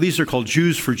lot. Well, these are called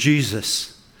Jews for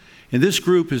Jesus. And this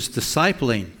group is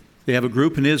discipling. They have a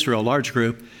group in Israel, a large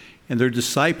group, and they're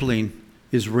discipling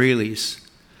Israelis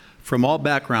from all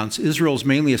backgrounds. Israel is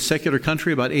mainly a secular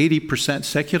country, about 80%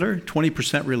 secular,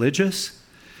 20% religious.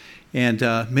 And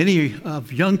many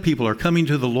of young people are coming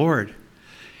to the Lord.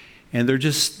 And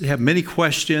they have many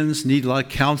questions, need a lot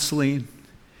of counseling.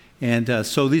 And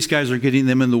so these guys are getting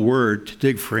them in the Word to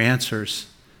dig for answers,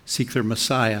 seek their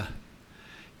Messiah.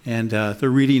 And they're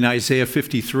reading Isaiah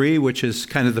 53, which is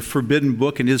kind of the forbidden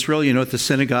book in Israel. At the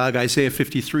synagogue, Isaiah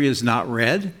 53 is not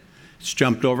read. It's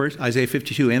jumped over, Isaiah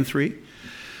 52 and 3.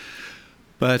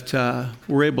 But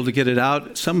we're able to get it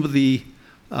out. Some of the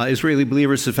Israeli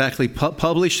believers have actually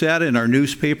published that in our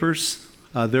newspapers.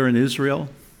 They're in Israel.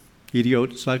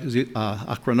 Yediot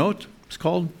Achronot, it's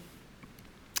called.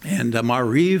 And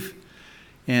Ma'ariv.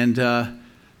 And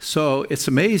So it's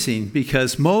amazing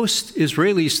because most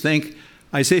Israelis think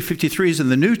Isaiah 53 is in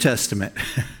the New Testament.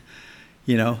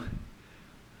 You know,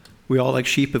 we all like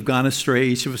sheep have gone astray.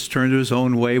 Each of us turned to his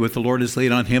own way. What the Lord has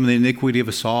laid on him, the iniquity of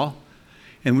us all.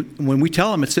 And when we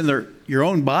tell them it's in your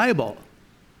own Bible,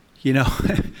 you know,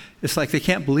 it's like they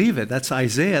can't believe it. That's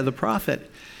Isaiah, the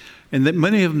prophet. And that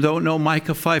many of them don't know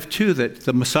Micah 5:2, that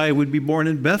the Messiah would be born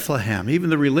in Bethlehem, even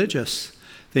the religious.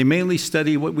 They mainly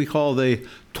study what we call the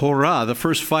Torah, the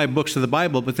first 5 books of the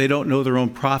Bible, but they don't know their own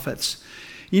prophets.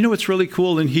 You know what's really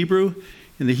cool in Hebrew?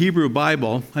 In the Hebrew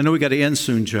Bible, I know we got to end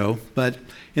soon, Joe, but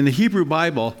in the Hebrew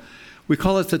Bible, we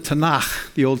call it the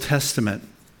Tanakh, the Old Testament.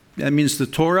 That means the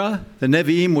Torah, the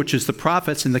Nevi'im, which is the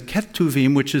prophets, and the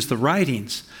Ketuvim, which is the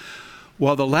writings.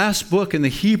 Well, the last book in the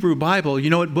Hebrew Bible, you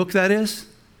know what book that is?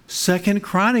 2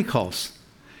 Chronicles.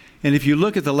 And if you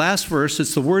look at the last verse,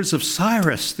 it's the words of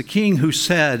Cyrus, the king who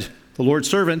said, the Lord's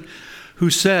servant,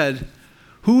 who said,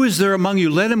 "Who is there among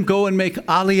you? Let him go and make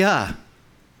aliyah."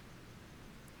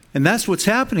 And that's what's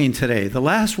happening today. The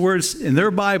last words in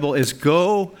their Bible is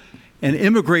go and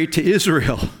immigrate to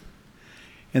Israel.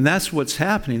 And that's what's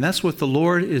happening. That's what the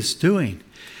Lord is doing.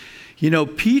 You know,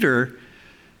 Peter,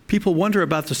 people wonder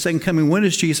about the second coming. When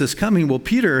is Jesus coming? Well,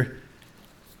 Peter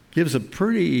gives a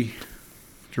pretty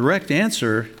direct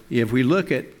answer. If we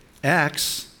look at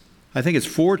Acts, I think it's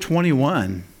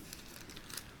 4:21.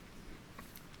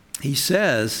 He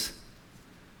says,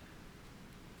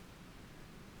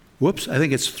 I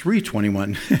think it's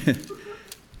 3:21.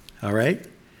 All right?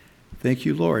 Thank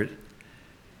you, Lord.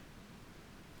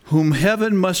 Whom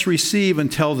heaven must receive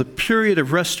until the period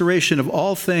of restoration of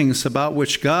all things about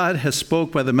which God has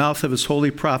spoke by the mouth of his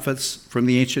holy prophets from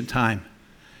the ancient time.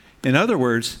 In other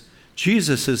words,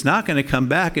 Jesus is not going to come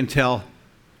back until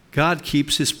God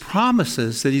keeps his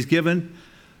promises that he's given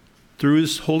through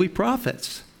his holy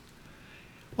prophets.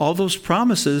 All those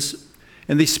promises,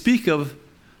 and they speak of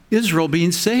Israel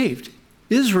being saved.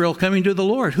 Israel coming to the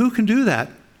Lord. Who can do that?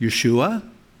 Yeshua.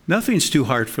 Nothing's too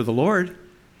hard for the Lord.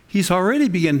 He's already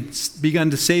begun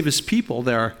to save his people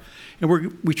there.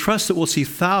 And we trust that we'll see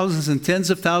thousands and tens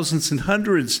of thousands and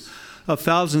hundreds of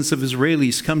thousands of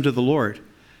Israelis come to the Lord.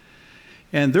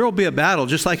 And there will be a battle,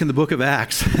 just like in the book of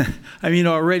Acts. I mean,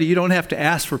 already you don't have to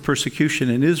ask for persecution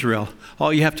in Israel.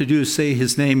 All you have to do is say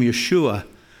his name, Yeshua,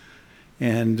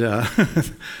 and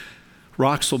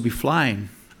rocks will be flying.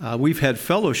 We've had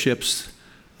fellowships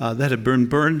that have been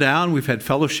burned down. We've had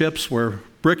fellowships where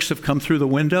bricks have come through the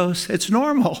windows. It's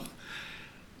normal.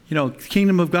 You know, the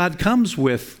kingdom of God comes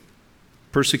with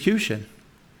persecution,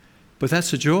 but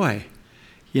that's a joy.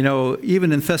 You know,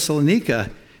 even in Thessalonica,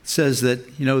 it says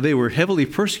that, you know, they were heavily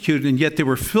persecuted, and yet they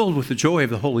were filled with the joy of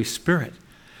the Holy Spirit.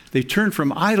 They turned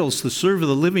from idols to serve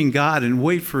the living God and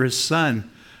wait for his Son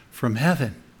from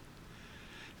heaven.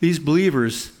 These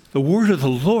believers, the word of the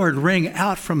Lord rang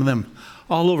out from them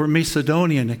all over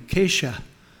Macedonia and Achaia.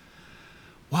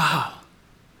 Wow.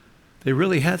 They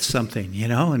really had something, you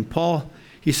know. And Paul,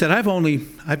 he said,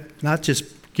 I've not just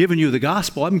given you the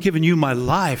gospel, I'm giving you my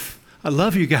life. I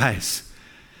love you guys.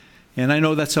 And I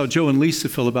know that's how Joe and Lisa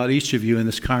feel about each of you in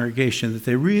this congregation, that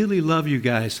they really love you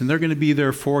guys, and they're going to be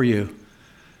there for you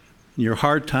in your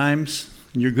hard times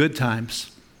and your good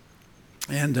times.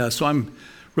 And so I'm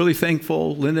really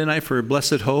thankful, Linda and I, for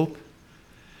Blessed Hope.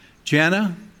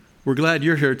 Jana, we're glad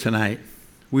you're here tonight.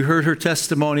 We heard her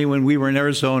testimony when we were in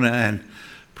Arizona, and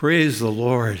praise the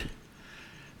Lord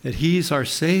that he's our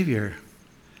Savior,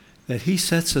 that he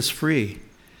sets us free.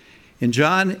 In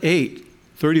John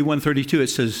 8:31-32, it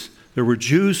says, there were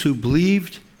Jews who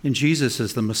believed in Jesus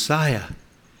as the Messiah.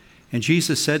 And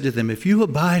Jesus said to them, if you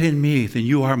abide in me, then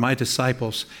you are my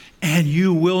disciples, and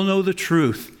you will know the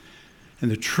truth, and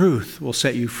the truth will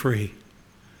set you free.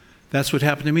 That's what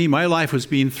happened to me. My life was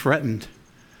being threatened.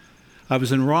 I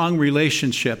was in wrong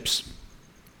relationships.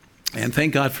 And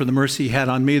thank God for the mercy he had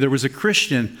on me. There was a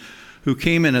Christian who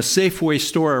came in a Safeway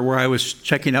store where I was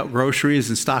checking out groceries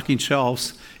and stocking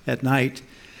shelves at night.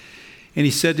 And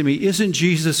he said to me, isn't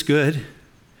Jesus good?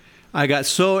 I got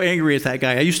so angry at that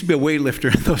guy. I used to be a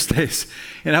weightlifter in those days.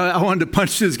 And I wanted to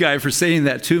punch this guy for saying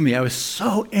that to me. I was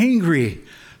so angry.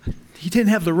 He didn't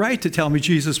have the right to tell me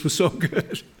Jesus was so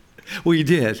good. Well, he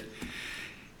did.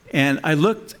 And I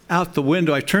looked out the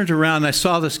window. I turned around and I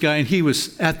saw this guy, and he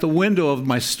was at the window of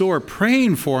my store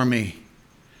praying for me.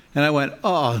 And I went,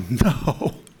 oh,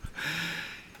 no.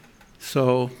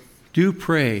 So do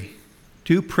pray.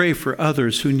 Do pray for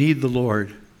others who need the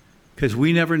Lord, because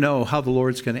we never know how the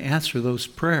Lord's going to answer those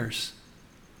prayers.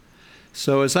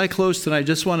 So as I close tonight, I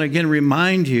just want to again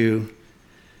remind you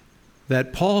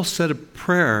that Paul said a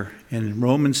prayer in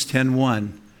Romans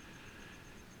 10:1.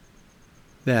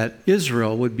 that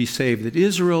Israel would be saved, that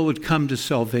Israel would come to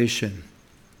salvation.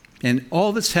 And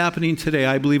all that's happening today,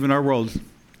 I believe, in our world,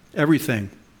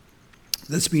 everything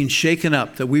that's being shaken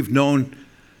up that we've known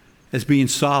as being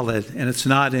solid, and it's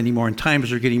not anymore, and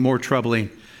times are getting more troubling.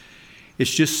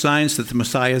 It's just signs that the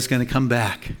Messiah is going to come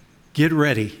back. Get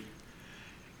ready.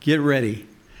 Get ready.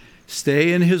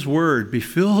 Stay in his word. Be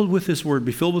filled with his word.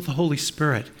 Be filled with the Holy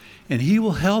Spirit. And he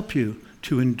will help you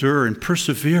to endure and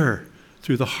persevere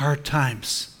through the hard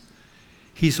times.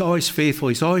 He's always faithful.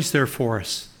 He's always there for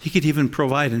us. He could even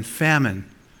provide in famine.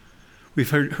 We've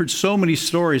heard so many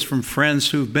stories from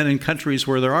friends who've been in countries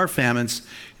where there are famines,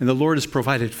 and the Lord has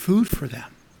provided food for them.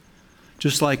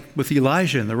 Just like with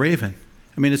Elijah and the raven.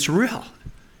 I mean, it's real.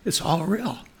 It's all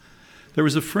real. There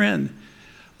was a friend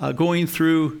going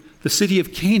through the city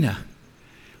of Cana.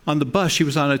 On the bus, she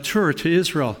was on a tour to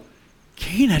Israel.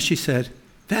 Cana, she said,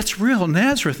 that's real.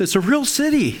 Nazareth, it's a real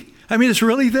city. I mean, it's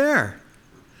really there.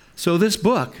 So this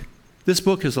book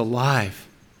is alive.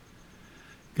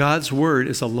 God's word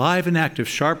is alive and active,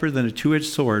 sharper than a two-edged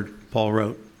sword, Paul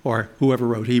wrote, or whoever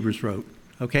wrote, Hebrews wrote.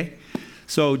 Okay?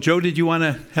 So, Joe, did you want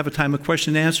to have a time of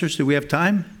question and answers? Do we have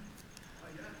time?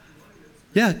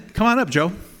 Yeah, come on up,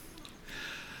 Joe.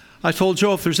 I told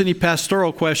Joe if there's any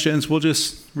pastoral questions, we'll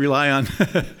just rely on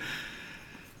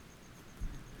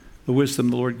the wisdom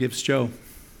the Lord gives Joe.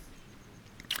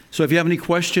 So if you have any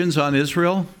questions on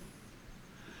Israel?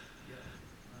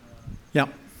 Yeah.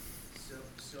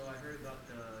 So I heard about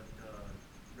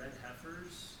the red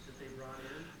heifers that they brought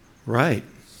in. Right.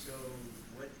 So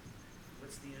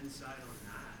what's the insight on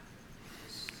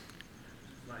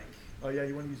that? Like. Oh yeah,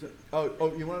 you want to use it?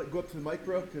 Oh, you want to go up to the mic,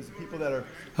 bro? Because the people that are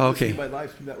okay. listening by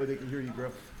live stream, that way they can hear you,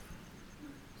 bro.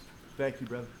 Thank you,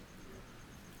 brother.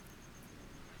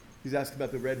 He's asking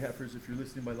about the red heifers. If you're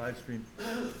listening by live stream,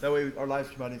 that way our live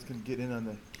stream audience can get in on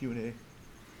the Q&A.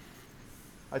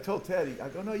 I told Ted, I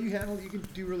go, no, you handle it. You can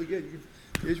do really good.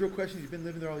 Israel questions. You've been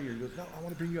living there all year. He goes, no, I want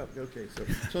to bring you up. Okay, so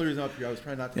that's the only reason I'm up here. I was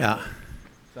trying not to. Yeah.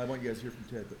 So I want you guys to hear from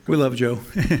Ted. But We love Joe.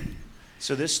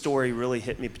 So this story really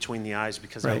hit me between the eyes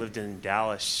because I Right. lived in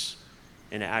Dallas,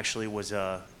 and it actually was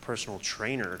a personal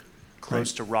trainer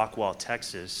close to Rockwall,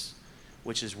 Texas,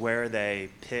 which is where they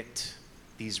picked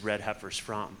these red heifers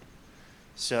from.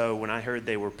 So when I heard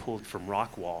they were pulled from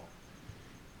Rockwall,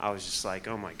 I was just like,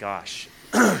 oh my gosh.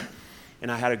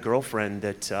 And I had a girlfriend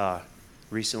that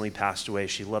recently passed away.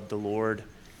 She loved the Lord,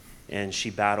 and she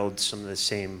battled some of the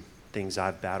same things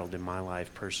I've battled in my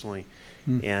life personally.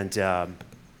 And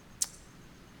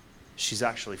she's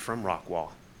actually from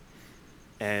Rockwall.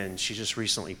 And she just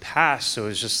recently passed, so it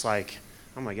was just like,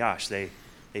 oh my gosh, they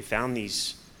found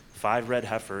these 5 red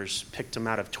heifers, picked them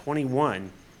out of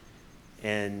 21,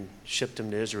 and shipped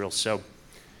them to Israel. So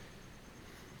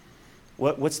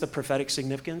what's the prophetic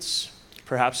significance?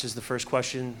 Perhaps is the first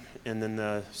question. And then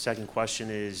the second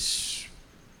question is,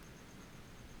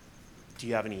 do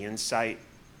you have any insight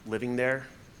living there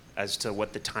as to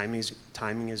what the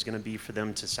timing is going to be for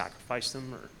them to sacrifice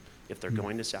them, or if they're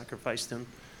going to sacrifice them?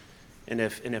 And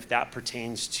if that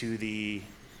pertains to the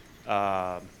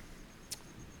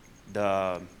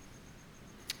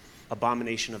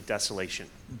abomination of desolation.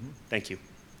 Thank you.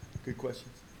 good questions.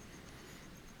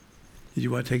 Did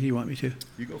you want to take it? You want me to?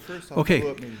 You go first. I'll Okay.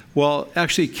 follow up maybe. Well,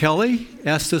 actually, Kelly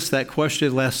asked us that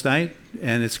question last night,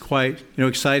 and it's quite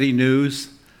exciting news.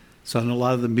 It's on a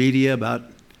lot of the media about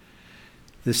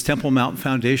this Temple Mount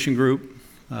Foundation group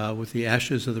with the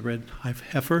ashes of the red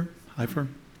heifer. I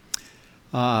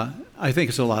think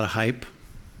it's a lot of hype.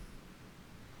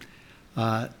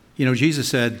 Jesus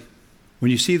said,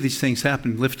 when you see these things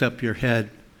happen, lift up your head.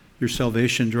 Your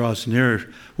salvation draws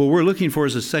nearer. What we're looking for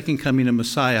is the second coming of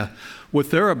Messiah. What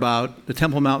they're about, the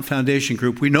Temple Mount Foundation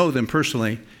group, we know them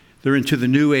personally. They're into the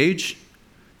New Age.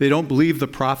 They don't believe the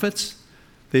prophets.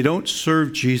 They don't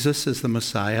serve Jesus as the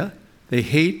Messiah. They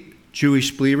hate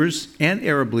Jewish believers and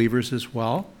Arab believers as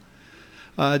well.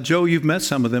 Joe, you've met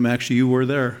some of them. Actually, you were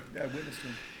there. Yeah, I witnessed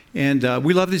them. And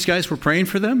we love these guys. We're praying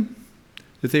for them,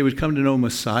 that they would come to know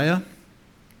Messiah.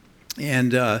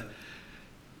 And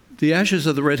the ashes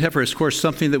of the red heifer is, of course,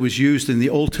 something that was used in the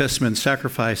Old Testament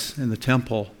sacrifice in the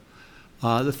temple.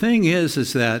 The thing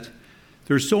is that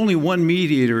there's only one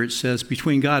mediator, it says,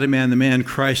 between God and man, the man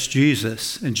Christ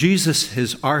Jesus. And Jesus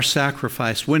is our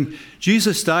sacrifice. When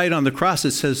Jesus died on the cross,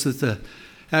 it says that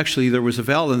actually there was a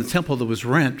veil in the temple that was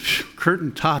rent,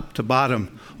 curtain top to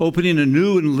bottom, opening a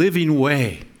new and living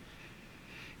way.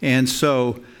 And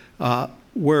so,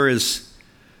 whereas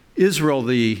Israel,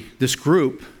 this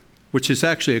group, which is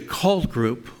actually a cult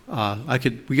group,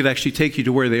 we could actually take you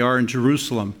to where they are in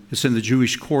Jerusalem. It's in the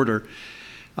Jewish quarter.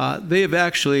 They have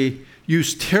actually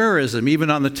use terrorism, even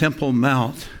on the Temple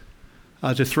Mount,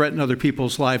 to threaten other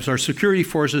people's lives. Our security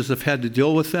forces have had to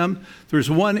deal with them. There's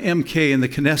one MK in the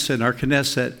Knesset, in our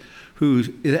Knesset, who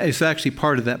is actually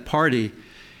part of that party.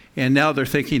 And now they're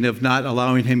thinking of not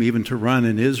allowing him even to run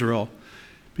in Israel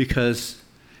because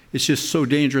it's just so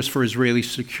dangerous for Israeli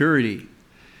security.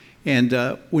 And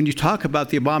when you talk about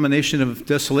the abomination of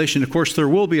desolation, of course, there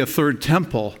will be a third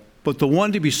temple. But the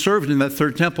one to be served in that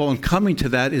third temple and coming to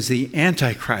that is the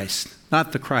Antichrist,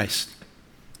 not the Christ.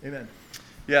 Amen.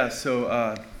 Yeah,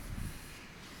 so,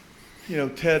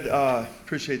 Ted,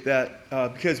 appreciate that.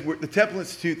 Because the Temple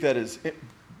Institute that is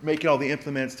making all the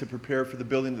implements to prepare for the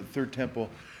building of the third temple,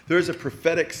 there is a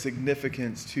prophetic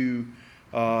significance to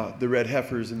the red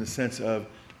heifers in the sense of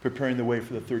preparing the way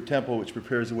for the third temple, which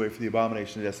prepares the way for the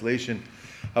abomination of desolation.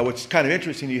 Which is kind of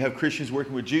interesting. You have Christians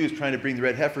working with Jews trying to bring the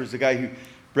red heifers. The guy who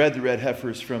bred the red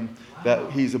heifers from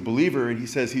that, he's a believer, and he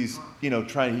says he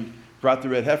brought the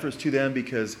red heifers to them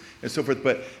because, and so forth.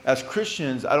 But as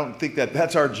Christians, I don't think that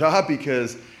that's our job,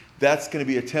 because that's going to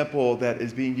be a temple that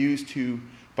is being used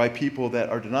by people that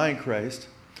are denying Christ.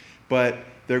 But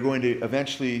they're going to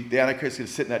eventually, the Antichrist is going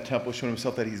to sit in that temple showing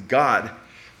himself that he's God.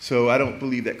 So I don't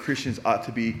believe that Christians ought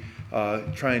to be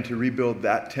trying to rebuild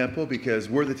that temple, because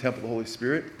we're the temple of the Holy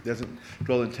Spirit. It doesn't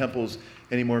dwell in temples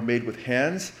anymore made with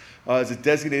hands. It's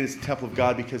designated as the temple of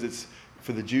God because it's,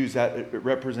 for the Jews, that it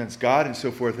represents God and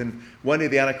so forth. And one day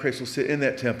the Antichrist will sit in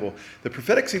that temple. The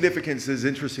prophetic significance is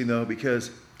interesting, though,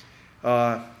 because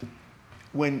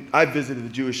when I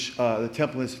visited the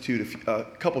Temple Institute a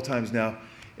couple times now,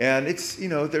 and it's,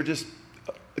 they're just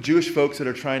Jewish folks that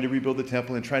are trying to rebuild the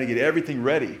temple and trying to get everything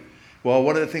ready. Well,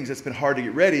 one of the things that's been hard to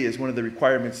get ready is one of the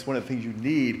requirements, one of the things you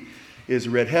need is a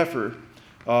red heifer.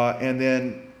 And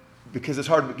then, because it's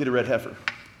hard to get a red heifer.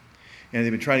 And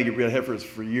they've been trying to get red heifers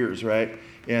for years, right?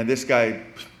 And this guy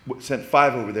sent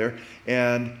 5 over there.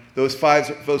 And those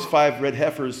five red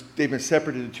heifers, they've been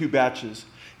separated into 2 batches.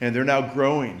 And they're now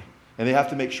growing. And they have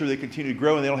to make sure they continue to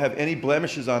grow. And they don't have any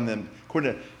blemishes on them.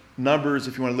 According to Numbers,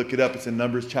 if you want to look it up, it's in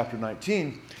Numbers chapter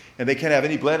 19. And they can't have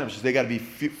any blemishes. They got to be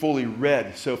fully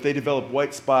red. So if they develop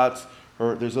white spots,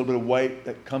 or there's a little bit of white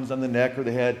that comes on the neck or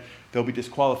the head, they'll be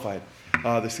disqualified.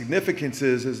 The significance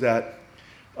is that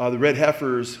the red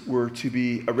heifers were to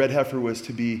be, a red heifer was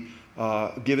to be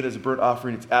given as a burnt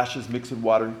offering, its ashes mixed with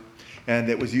water, and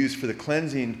it was used for the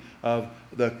cleansing of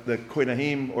the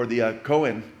Kohanim, or the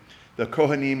Kohen. The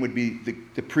Kohanim would be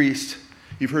the priest.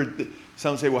 You've heard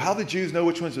some say, well, how do the Jews know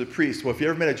which ones are the priests? Well, if you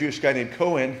ever met a Jewish guy named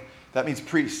Cohen, that means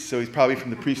priest, so he's probably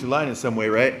from the priestly line in some way,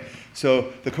 right?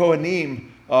 So the Kohanim,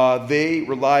 they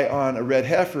rely on a red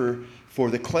heifer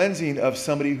for the cleansing of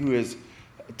somebody who has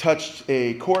touched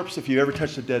a corpse, if you ever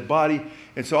touched a dead body.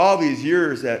 And so all these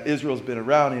years that Israel's been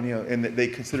around, and they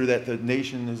consider that the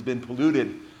nation has been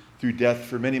polluted through death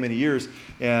for many, many years.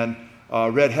 And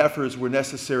red heifers were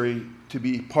necessary to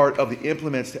be part of the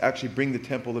implements to actually bring the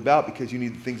temple about, because you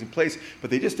need the things in place. But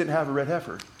they just didn't have a red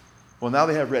heifer. Well, now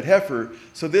they have red heifer.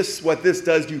 So what this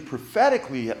does do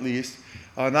prophetically, at least,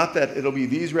 not that it'll be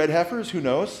these red heifers, who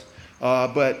knows?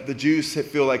 But the Jews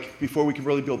feel like before we can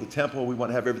really build the temple, we want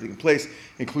to have everything in place,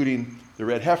 including the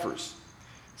red heifers.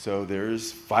 So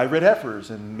there's 5 red heifers,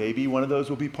 and maybe one of those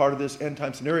will be part of this end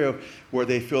time scenario where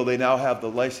they feel they now have the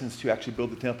license to actually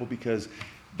build the temple because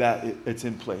it's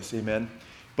in place. Amen.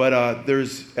 But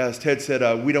there's, as Ted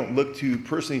said, we don't look to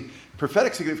personally,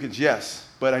 prophetic significance, yes,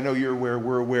 but I know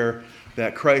we're aware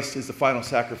that Christ is the final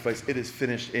sacrifice. It is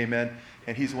finished. Amen.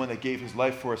 And he's the one that gave his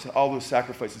life for us. And all those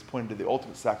sacrifices pointed to the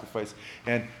ultimate sacrifice.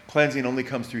 And cleansing only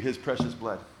comes through his precious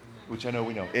blood, which I know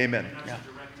we know. Amen. And that's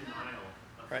a direct denial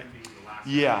of him being the last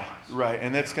sacrifice. Right.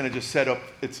 And that's going to just set up,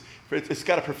 it's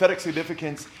got a prophetic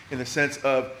significance in the sense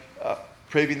of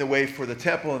paving the way for the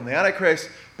temple and the Antichrist,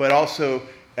 but also,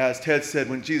 as Ted said,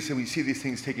 when Jesus said, when you see these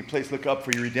things taking place, look up,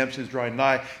 for your redemption is drawing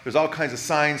nigh. There's all kinds of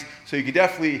signs. So you could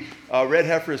definitely, red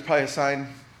heifer is probably a sign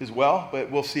as well,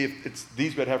 but we'll see if it's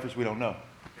these red heifers, we don't know.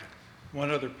 One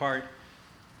other part.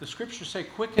 The scriptures say,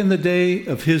 quicken the day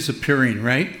of his appearing,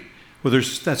 right? Well,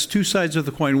 that's 2 sides of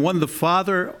the coin. One, the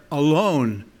Father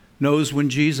alone knows when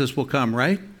Jesus will come,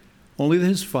 right? Only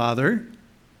his Father.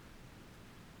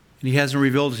 And he hasn't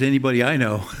revealed it to anybody I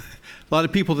know. A lot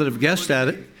of people that have guessed at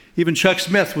it. Even Chuck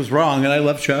Smith was wrong, and I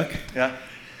love Chuck. Yeah.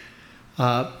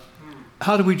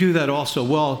 How do we do that also?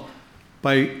 Well,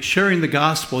 by sharing the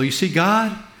gospel. You see,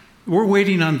 God, we're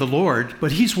waiting on the Lord,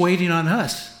 but he's waiting on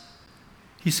us.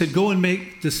 He said, go and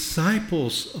make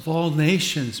disciples of all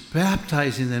nations,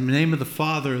 baptizing them in the name of the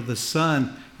Father, the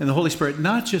Son, and the Holy Spirit.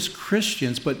 Not just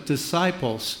Christians, but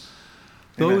disciples.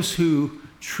 Amen. Those who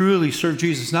truly serve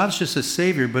Jesus, not just as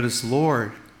Savior, but as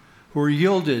Lord, who are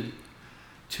yielded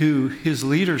to his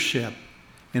leadership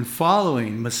and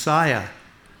following Messiah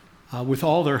with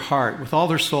all their heart, with all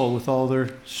their soul, with all their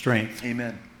strength.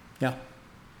 Amen. Yeah.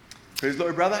 Praise the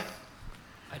Lord, brother.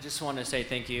 I just want to say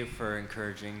thank you for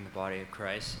encouraging the body of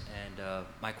Christ. And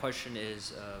my question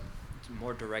is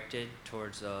more directed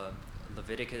towards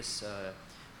Leviticus,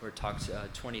 where it talks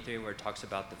 23, where it talks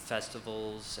about the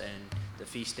festivals and the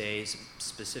feast days,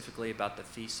 specifically about the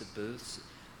Feast of Booths.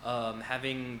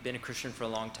 Having been a Christian for a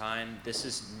long time, this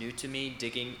is new to me,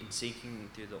 digging and seeking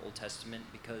through the Old Testament,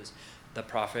 because the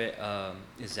prophet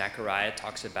Zechariah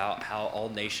talks about how all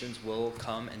nations will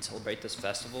come and celebrate this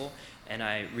festival. And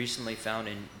I recently found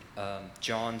in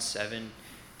John 7,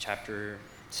 chapter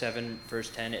 7, verse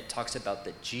 10, it talks about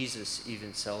that Jesus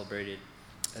even celebrated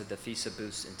the Feast of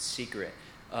Booths in secret.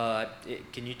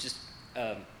 Can you just,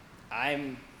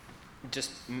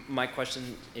 my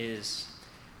question is,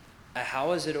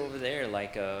 how is it over there?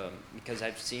 Like, because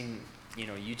I've seen,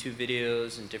 YouTube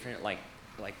videos and different,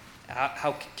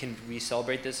 how can we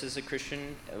celebrate this as a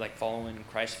Christian, like following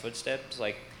Christ's footsteps?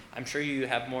 Like, I'm sure you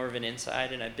have more of an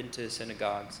insight, and I've been to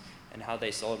synagogues, and how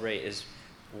they celebrate is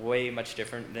way much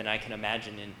different than I can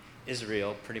imagine in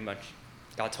Israel, pretty much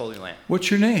God's Holy Land.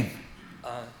 What's your name?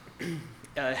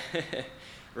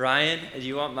 Ryan, do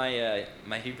you want my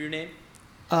Hebrew name?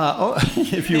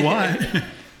 If you want.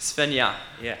 Svenya,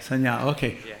 yeah. Svenya,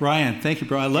 okay. Yeah. Ryan, thank you,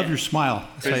 bro. I love your smile.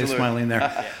 I saw you smiling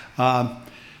there.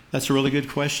 That's a really good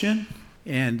question.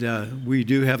 And we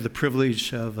do have the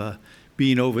privilege of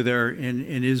being over there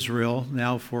in Israel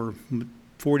now for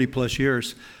 40 plus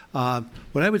years.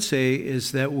 What I would say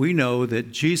is that we know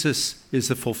that Jesus is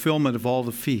the fulfillment of all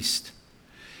the feast.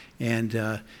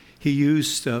 And he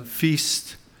used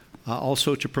feast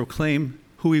also to proclaim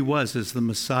who he was as the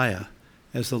Messiah,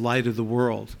 as the light of the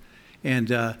world. And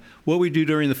what we do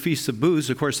during the Feast of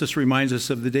Booths, of course, this reminds us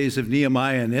of the days of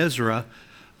Nehemiah and Ezra,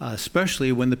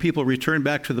 especially when the people returned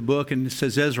back to the book, and it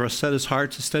says Ezra set his heart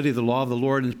to study the law of the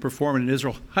Lord and to perform it in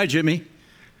Israel. Hi, Jimmy.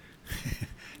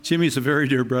 Jimmy's a very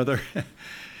dear brother.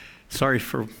 Sorry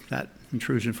for that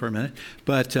intrusion for a minute.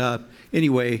 But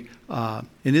anyway,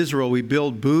 in Israel, we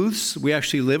build booths. We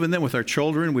actually live in them with our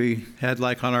children. We had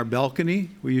on our balcony.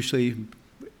 We usually,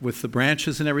 with the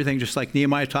branches and everything, just like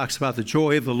Nehemiah talks about, the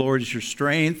joy of the Lord is your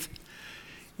strength.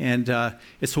 And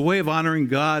it's a way of honoring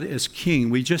God as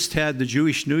king. We just had the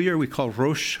Jewish New Year we call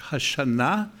Rosh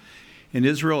Hashanah. In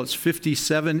Israel, it's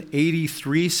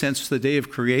 5783 since the day of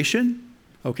creation.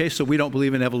 Okay, so we don't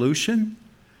believe in evolution.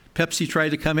 Pepsi tried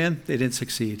to come in. They didn't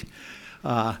succeed.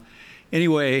 So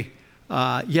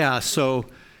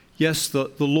yes,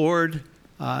 the Lord,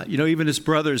 even his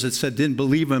brothers, it said, didn't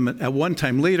believe him at one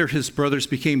time. Later, his brothers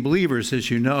became believers, as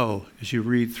you know, as you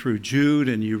read through Jude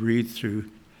and you read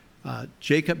through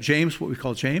James, what we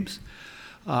call James,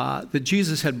 that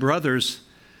Jesus had brothers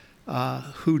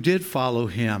who did follow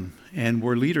him and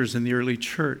were leaders in the early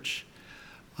church.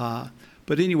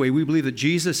 But anyway, we believe that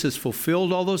Jesus has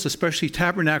fulfilled all those, especially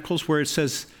tabernacles, where it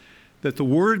says that the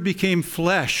Word became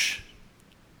flesh,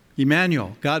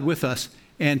 Emmanuel, God with us,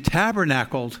 and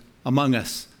tabernacled among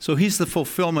us. So he's the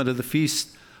fulfillment of the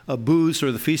Feast of Booths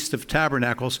or the Feast of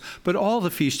Tabernacles. But all the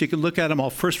feasts, you can look at them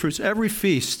all, first fruits, every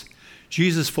feast,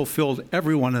 Jesus fulfilled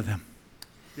every one of them.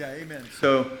 Yeah, amen.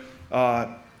 So,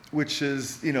 which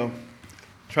is,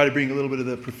 try to bring a little bit of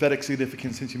the prophetic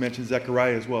significance, since you mentioned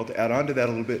Zechariah as well, to add on to that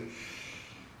a little bit.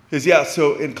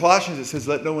 So in Colossians it says,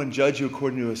 let no one judge you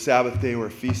according to a Sabbath day or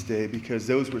a feast day, because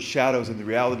those were shadows and the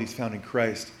realities found in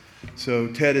Christ. So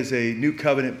Ted is a new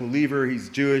covenant believer. He's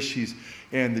Jewish.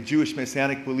 And the Jewish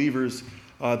Messianic believers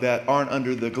that aren't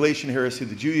under the Galatian heresy,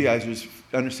 the Judaizers,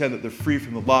 understand that they're free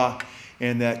from the law,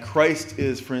 and that Christ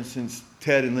is, for instance,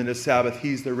 Ted and Linda's Sabbath.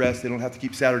 He's their rest. They don't have to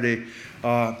keep Saturday.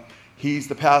 He's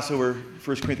the Passover.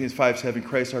 1 Corinthians 5:7,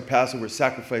 Christ our Passover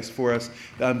sacrificed for us,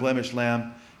 the unblemished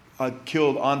lamb,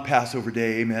 killed on Passover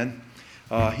day. Amen.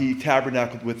 He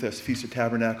tabernacled with us, Feast of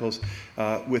Tabernacles,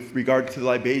 with regard to the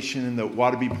libation and the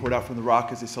water being poured out from the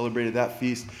rock as they celebrated that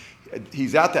feast.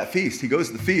 He's at that feast. He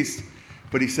goes to the feast,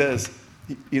 but he says,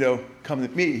 come to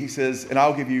me. He says, and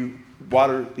I'll give you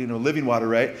water, living water,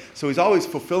 right? So he's always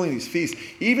fulfilling these feasts.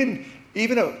 Even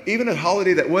a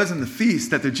holiday that wasn't the feast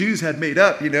that the Jews had made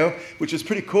up, which is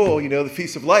pretty cool, the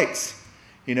Feast of Lights,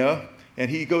 and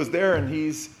he goes there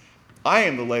and I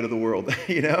am the light of the world,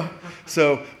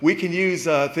 So we can use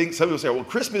things. Some people say, well,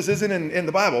 Christmas isn't in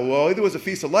the Bible. Well, it was a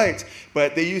Feast of Lights,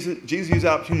 but Jesus used the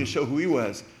opportunity to show who he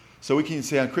was. So we can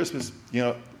say on Christmas,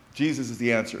 Jesus is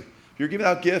the answer. If you're giving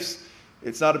out gifts,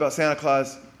 it's not about Santa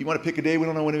Claus. You want to pick a day, we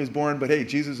don't know when he was born, but hey,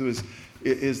 Jesus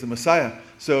is the Messiah.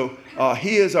 So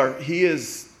he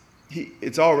is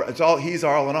he's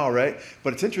all in all, right?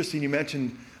 But it's interesting you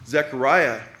mentioned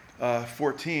Zechariah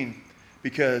 14,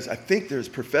 because I think there's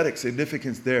prophetic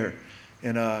significance there.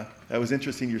 And that was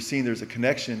interesting. You're seeing there's a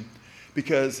connection,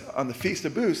 because on the Feast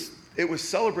of Booths, it was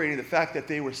celebrating the fact that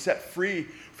they were set free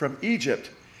from Egypt,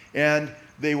 and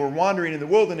they were wandering in the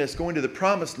wilderness, going to the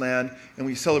Promised Land. And when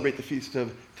you celebrate the Feast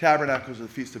of Tabernacles or the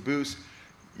Feast of Booths,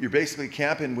 you're basically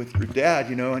camping with your dad,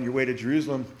 on your way to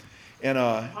Jerusalem, and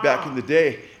back in the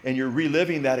day, and you're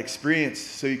reliving that experience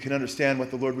so you can understand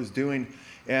what the Lord was doing.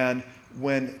 And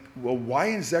why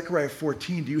in Zechariah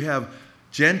 14 do you have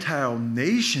Gentile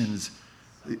nations?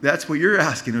 That's what you're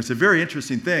asking. It's a very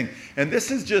interesting thing. And this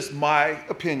is just my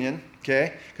opinion,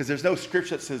 okay? Because there's no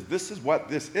scripture that says this is what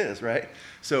this is, right?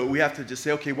 So we have to just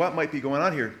say, okay, what might be going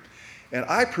on here? And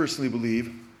I personally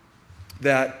believe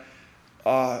that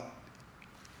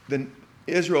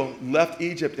Israel left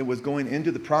Egypt and was going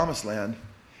into the Promised Land.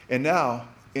 And now,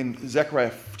 in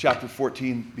Zechariah chapter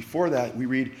 14, before that, we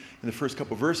read in the first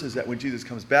couple of verses that when Jesus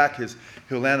comes back,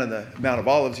 he'll land on the Mount of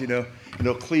Olives, and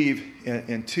they'll cleave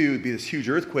in two, it'll be this huge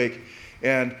earthquake.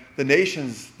 And the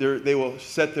nations, they will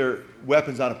set their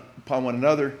weapons upon one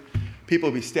another. People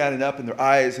will be standing up, and their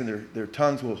eyes and their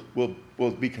tongues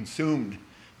will be consumed.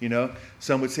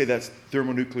 Some would say that's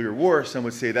thermonuclear war. Some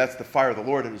would say that's the fire of the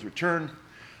Lord at his return.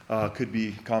 Could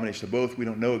be a combination of both. We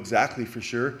don't know exactly for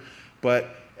sure.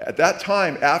 But at that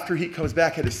time, after he comes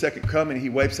back at his second coming, he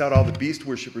wipes out all the beast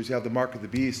worshippers who have the mark of the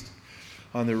beast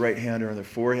on their right hand or on their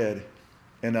forehead.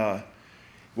 And,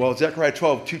 Zechariah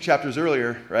 12, 2 chapters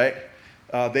earlier, right?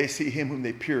 They see him whom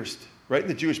they pierced. Right in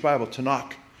the Jewish Bible,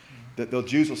 Tanakh. That the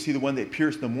Jews will see the one they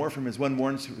pierced no more, from his one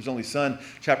born to his only son.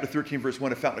 Chapter 13, verse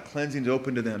 1, a fountain of cleansing is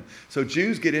open to them. So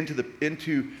Jews get into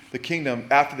the kingdom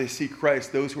after they see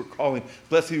Christ, those who are calling,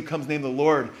 blessed who comes in the name of the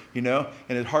Lord, and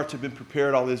his hearts have been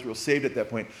prepared, all Israel saved at that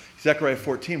point. Zechariah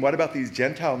 14, what about these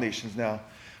Gentile nations now?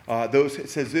 It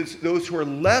says those who are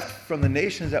left from the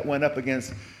nations that went up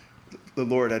against the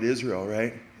Lord at Israel,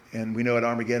 right? And we know at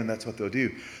Armageddon that's what they'll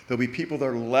do. There'll be people that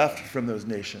are left from those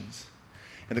nations.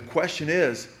 And the question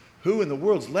is, who in the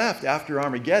world's left after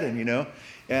Armageddon,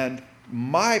 And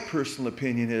my personal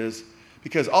opinion is,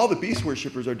 because all the beast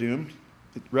worshippers are doomed,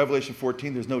 Revelation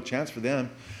 14, there's no chance for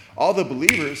them. All the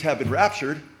believers have been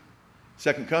raptured,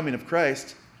 second coming of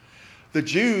Christ. The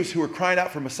Jews who are crying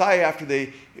out for Messiah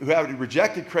who have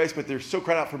rejected Christ, but they're still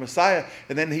crying out for Messiah,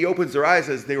 and then he opens their eyes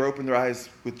as they were opening their eyes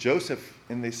with Joseph,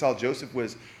 and they saw Joseph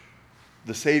was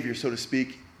the Savior, so to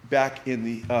speak, back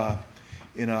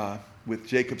with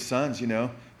Jacob's sons,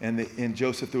 And in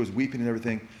Joseph, there was weeping and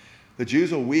everything. The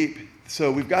Jews will weep.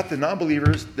 So we've got the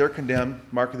non-believers. They're condemned.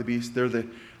 Mark of the beast. They're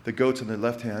the goats on the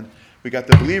left hand. We got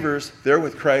the believers. They're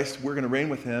with Christ. We're going to reign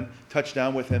with him. Touch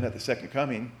down with him at the second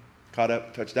coming. Caught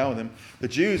up, touch down with him. The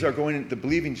Jews are going, the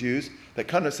believing Jews that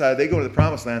come to the side. They go to the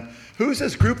Promised Land. Who's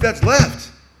this group that's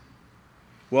left?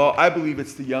 Well, I believe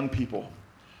it's the young people.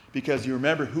 Because you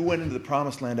remember who went into the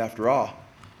Promised Land after all.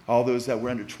 All those that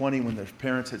were under 20 when their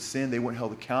parents had sinned, they weren't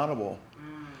held accountable.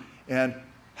 And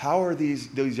how are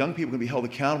those young people going to be held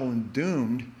accountable and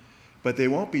doomed? But they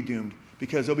won't be doomed,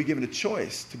 because they'll be given a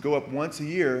choice to go up once a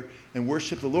year and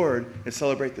worship the Lord and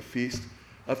celebrate the Feast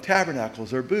of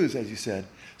Tabernacles, or Booths, as you said.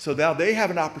 So now they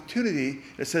have an opportunity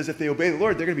that says if they obey the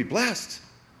Lord, they're going to be blessed.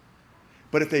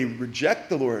 But if they reject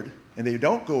the Lord and they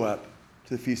don't go up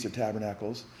to the Feast of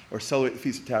Tabernacles or celebrate the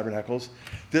Feast of Tabernacles,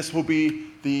 this will be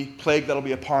the plague that'll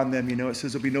be upon them. It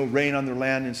says there'll be no rain on their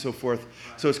land and so forth.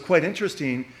 So it's quite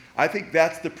interesting. I think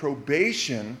that's the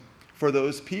probation for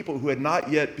those people who had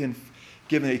not yet been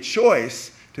given a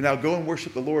choice to now go and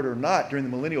worship the Lord or not during the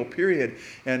millennial period.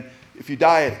 And if you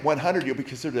die at 100, you'll be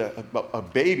considered a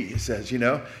baby, it says,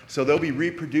 So they'll be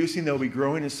reproducing, they'll be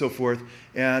growing and so forth.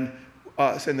 And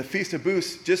in the Feast of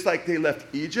Booths, just like they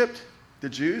left Egypt, the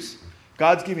Jews,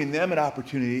 God's giving them an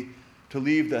opportunity to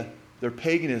leave their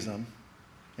paganism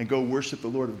and go worship the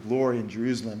Lord of glory in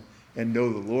Jerusalem and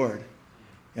know the Lord.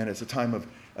 And it's a time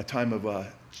of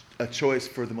a choice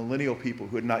for the millennial people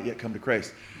who had not yet come to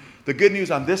Christ. The good news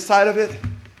on this side of it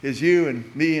is you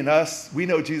and me and us. We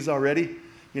know Jesus already,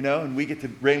 and we get to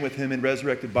reign with him in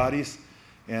resurrected bodies.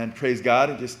 And praise God.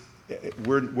 And just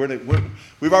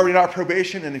we've already done our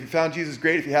probation. And if you found Jesus,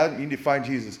 great. If you haven't, you need to find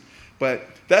Jesus. But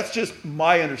that's just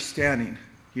my understanding,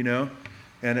 And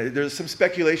there's some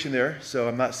speculation there. So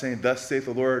I'm not saying thus saith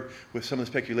the Lord with some of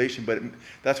the speculation, but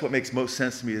that's what makes most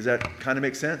sense to me. Does that kind of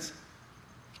make sense?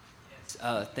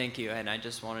 Thank you. And I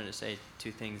just wanted to say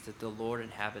two things, that the Lord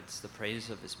inhabits the praise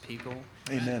of his people.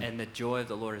 Amen. And the joy of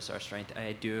the Lord is our strength.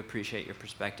 I do appreciate your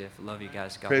perspective. Love you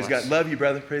guys. God Praise bless. God. Love you,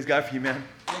 brother. Praise God for you, man.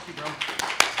 Thank you, bro.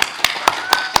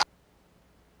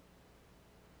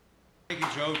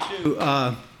 Joe, too.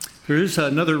 There is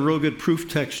another real good proof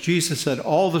text. Jesus said,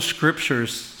 all the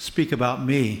scriptures speak about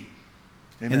me.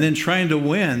 Amen. And then trying to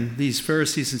win these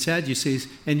Pharisees and Sadducees,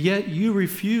 and yet you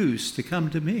refuse to come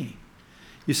to me.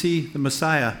 You see, the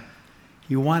Messiah,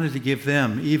 he wanted to give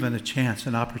them even a chance,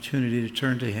 an opportunity to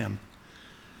turn to him.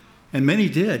 And many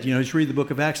did. You know, as you read the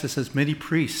book of Acts, it says many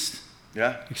priests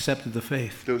accepted the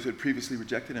faith. Those who had previously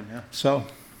rejected him, yeah. So,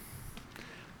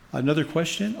 another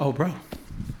question? Oh, bro.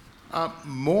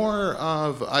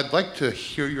 I'd like to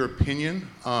hear your opinion,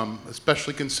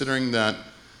 especially considering that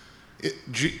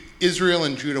Israel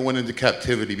and Judah went into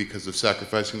captivity because of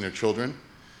sacrificing their children.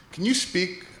 Can you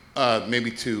speak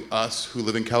maybe to us who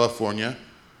live in California,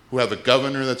 who have a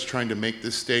governor that's trying to make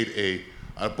this state an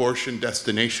abortion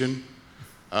destination,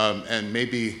 and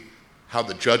maybe how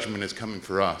the judgment is coming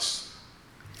for us?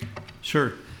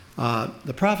 Sure.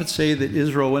 The prophets say that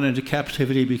Israel went into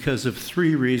captivity because of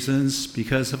three reasons: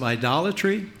 because of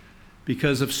idolatry,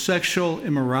 because of sexual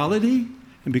immorality,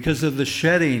 and because of the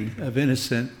shedding of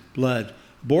innocent blood.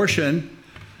 Abortion,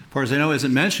 as far as I know,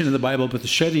 isn't mentioned in the Bible, but the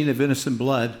shedding of innocent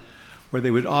blood, where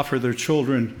they would offer their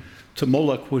children to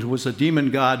Moloch, which was a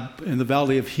demon god in the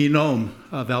valley of Hinnom,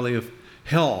 a valley of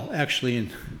hell, actually,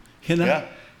 in Hinnom.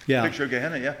 Yeah. Picture of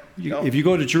Gehenna, yeah. If you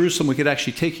go to Jerusalem, we could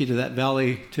actually take you to that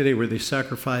valley today where they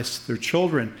sacrificed their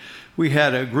children. We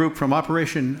had a group from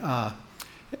Operation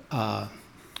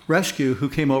Rescue who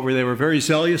came over. They were very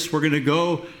zealous. We're going to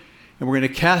go and we're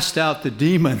going to cast out the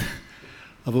demon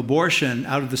of abortion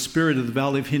out of the spirit of the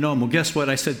valley of Hinnom. Well, guess what?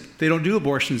 I said, they don't do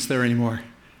abortions there anymore,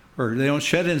 or they don't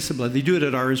shed innocent blood. They do it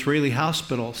at our Israeli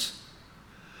hospitals.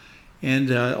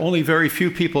 And only very few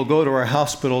people go to our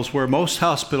hospitals, where most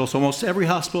hospitals, almost every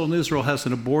hospital in Israel has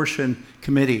an abortion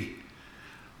committee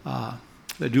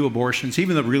that do abortions,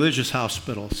 even the religious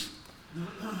hospitals.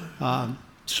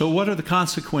 So what are the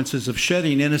consequences of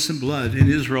shedding innocent blood in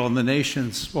Israel and the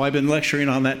nations? Well, I've been lecturing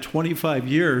on that 25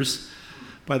 years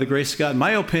by the grace of God.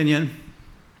 My opinion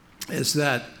is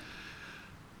that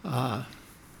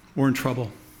we're in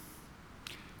trouble.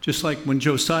 Just like when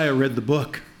Josiah read the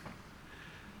book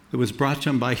that was brought to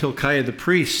him by Hilkiah the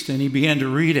priest, and he began to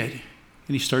read it, and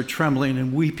he started trembling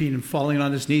and weeping and falling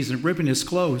on his knees and ripping his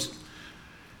clothes. He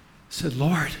said,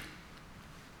 Lord,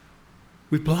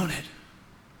 we've blown it.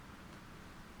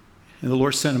 And the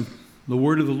Lord sent him the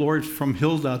word of the Lord from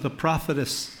Huldah, the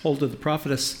prophetess. Huldah, the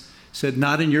prophetess, said,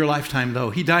 not in your lifetime, though.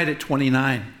 He died at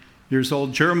 29 years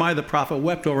old. Jeremiah the prophet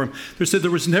wept over him. They said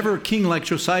there was never a king like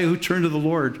Josiah who turned to the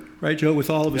Lord, right, Joe, with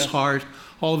all of his heart,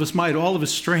 all of his might, all of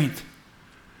his strength.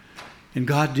 And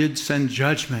God did send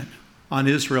judgment on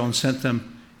Israel and sent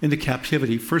them into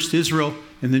captivity. First Israel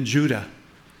and then Judah,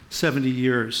 70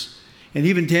 years. And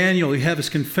even Daniel, you have his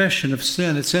confession of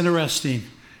sin. It's interesting.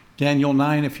 Daniel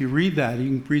 9, if you read that,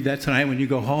 you can read that tonight when you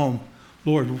go home.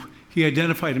 Lord, he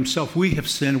identified himself. We have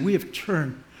sinned. We have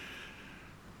turned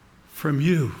from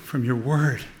you, from your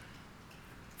word.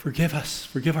 Forgive us.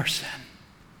 Forgive our sin.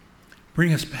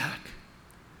 Bring us back.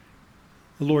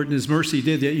 The Lord in his mercy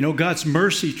did that. You know, God's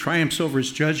mercy triumphs over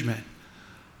his judgment.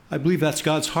 I believe that's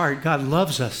God's heart. God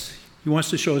loves us. He wants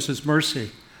to show us his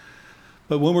mercy.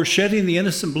 But when we're shedding the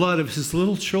innocent blood of his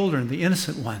little children, the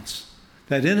innocent ones,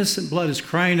 that innocent blood is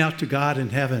crying out to God in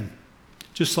heaven,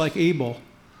 just like Abel.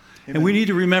 Amen. And we need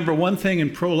to remember one thing in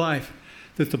pro-life,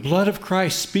 that the blood of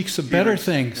Christ speaks of better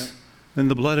things than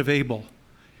the blood of Abel.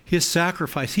 His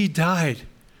sacrifice, he died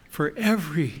for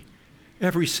every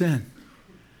sin.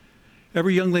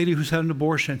 Every young lady who's had an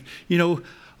abortion. You know,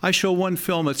 I show one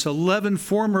film. It's 11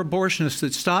 former abortionists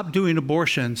that stopped doing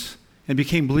abortions and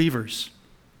became believers.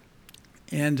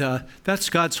 And that's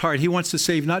God's heart. He wants to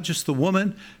save not just the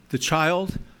woman, the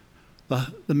child,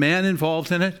 the man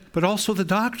involved in it, but also the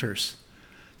doctors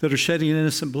that are shedding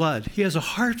innocent blood. He has a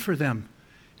heart for them.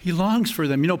 He longs for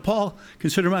them. You know, Paul,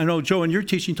 I know, Joe, in your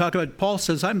teaching, talk about, Paul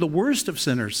says, I'm the worst of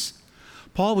sinners.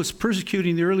 Paul was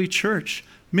persecuting the early church.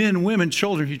 Men, women,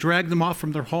 children, he dragged them off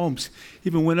from their homes.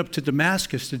 Even went up to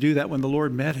Damascus to do that when the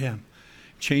Lord met him.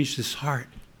 Changed his heart.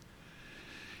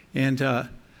 And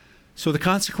so the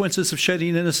consequences of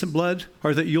shedding innocent blood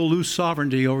are that you'll lose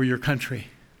sovereignty over your country.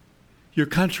 Your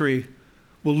country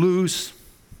will lose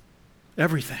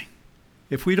everything.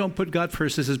 If we don't put God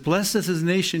first, it says, blessed is his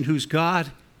nation whose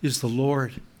God is the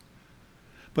Lord.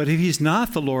 But if he's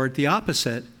not the Lord, the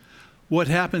opposite, what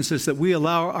happens is that we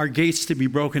allow our gates to be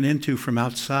broken into from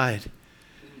outside.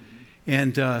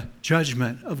 And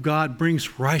judgment of God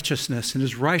brings righteousness, and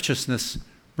his righteousness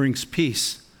brings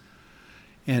peace.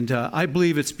 And I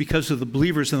believe it's because of the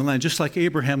believers in the land, just like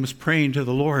Abraham was praying to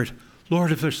the Lord,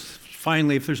 Lord, if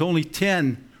there's only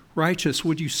 10 righteous,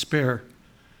 would you spare?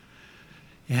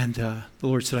 And the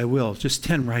Lord said, I will, just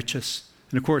 10 righteous.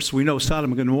 And of course, we know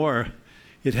Sodom and Gomorrah,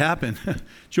 it happened.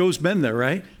 Joe's been there,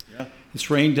 right? Yeah. It's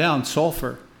rained down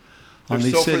sulfur on There's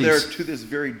these sulfur cities. there to this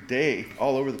very day,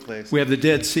 all over the place. We have the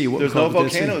Dead Sea. What we There's call no the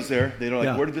Dead Sea. volcanoes there. They don't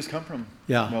Yeah. where did this come from?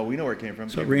 Yeah. No, we know where it came from.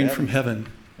 So it rained from heaven.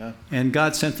 Yeah. And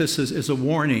God sent this as a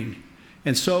warning.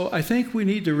 And so I think we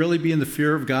need to really be in the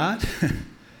fear of God,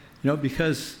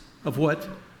 because of that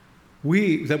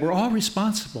we're all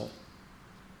responsible.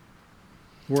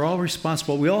 We're all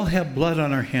responsible. We all have blood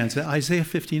on our hands. Isaiah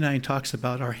 59 talks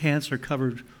about our hands are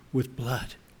covered with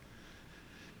blood.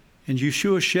 And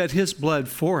Yeshua shed his blood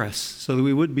for us so that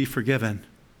we would be forgiven.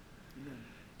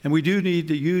 And we do need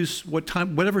to use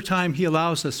whatever time he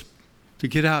allows us to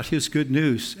get out his good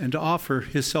news and to offer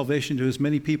his salvation to as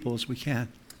many people as we can.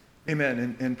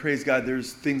 Amen. And praise God,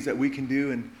 there's things that we can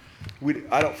do, and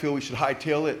I don't feel we should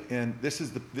hightail it. And this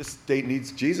state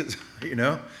needs Jesus,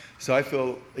 So I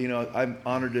feel, I'm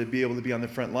honored to be able to be on the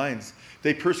front lines.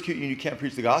 They persecute you and you can't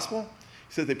preach the gospel.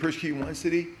 He says they persecute you in one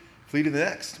city, flee to the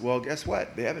next. Well, guess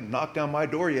what? They haven't knocked down my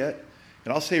door yet.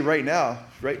 And I'll say right now,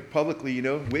 right publicly,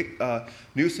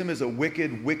 Newsom is a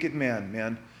wicked, wicked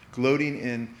man, gloating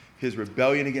in his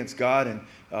rebellion against God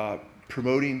and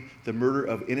promoting the murder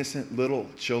of innocent little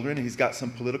children. He's got some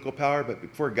political power, but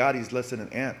before God, he's less than an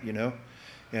ant,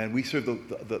 And we serve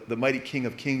the mighty King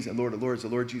of Kings and Lord of Lords, the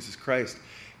Lord Jesus Christ.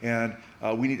 And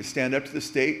we need to stand up to the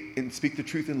state and speak the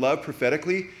truth in love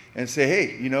prophetically and say,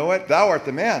 hey, you know what? Thou art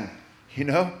the man. You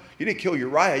didn't kill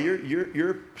Uriah.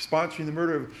 You're sponsoring the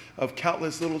murder of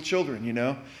countless little children,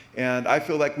 And I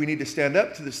feel like we need to stand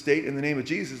up to the state in the name of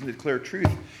Jesus and declare truth.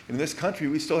 In this country,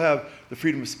 we still have the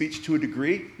freedom of speech to a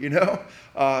degree,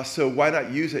 So why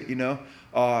not use it,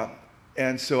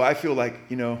 And so I feel like,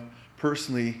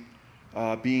 personally,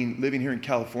 living here in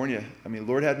California,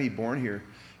 Lord had me born here.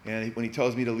 And when he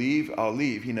tells me to leave, I'll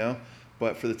leave,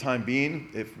 But for the time being,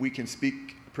 if we can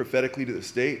speak prophetically to the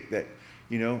state that,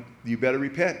 you better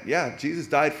repent. Yeah, Jesus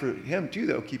died for him too,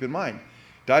 though, keep in mind.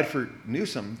 Died for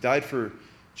Newsom, died for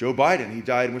Joe Biden. He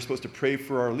died, and we're supposed to pray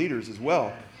for our leaders as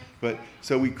well. But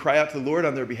so we cry out to the Lord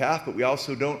on their behalf, but we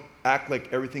also don't act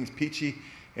like everything's peachy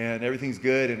and everything's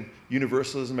good and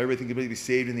universalism, everything can be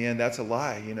saved in the end. That's a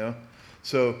lie,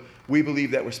 So we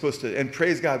believe that we're supposed to, and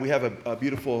praise God, we have a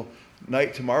beautiful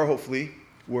night tomorrow, hopefully,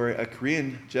 where a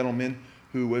Korean gentleman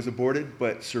who was aborted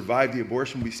but survived the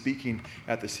abortion will be speaking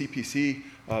at the CPC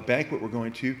banquet we're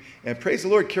going to. And praise the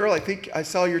Lord, Carol, I think I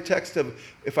saw your text of,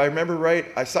 if I remember right,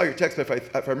 but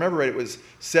if I remember right, it was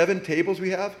 7 tables we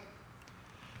have.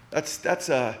 That's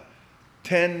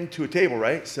 10 to a table,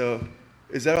 right? So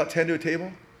is that about 10 to a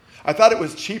table? I thought it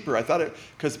was cheaper. I thought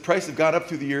because the price have gone up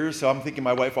through the years, so I'm thinking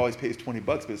my wife always pays $20,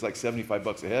 but it's like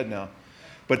 $75 a head now.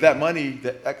 But that money,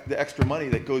 the extra money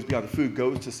that goes beyond the food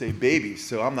goes to save babies.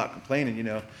 So I'm not complaining,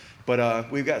 But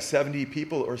we've got 70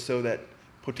 people or so that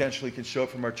potentially can show up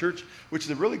from our church, which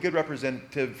is a really good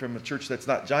representative from a church that's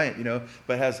not giant,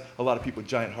 but has a lot of people with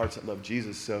giant hearts that love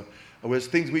Jesus. So there's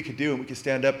things we could do and we can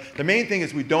stand up. The main thing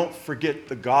is we don't forget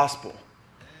the gospel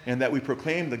and that we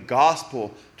proclaim the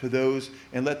gospel to those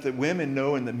and let the women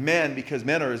know and the men, because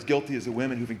men are as guilty as the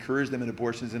women who've encouraged them in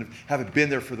abortions and haven't been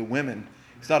there for the women.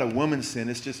 It's not a woman's sin,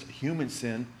 it's just a human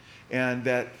sin. And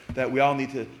that we all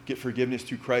need to get forgiveness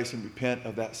through Christ and repent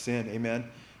of that sin. Amen.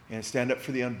 And stand up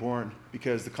for the unborn,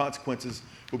 because the consequences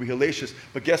will be hellacious.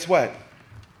 But guess what?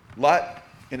 Lot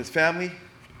and his family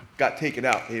got taken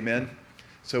out. Amen.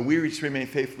 So we just remain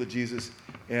faithful to Jesus,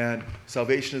 and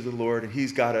salvation is the Lord, and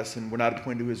he's got us, and we're not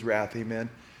appointed to his wrath. Amen.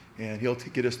 And he'll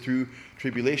get us through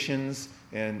tribulations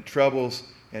and troubles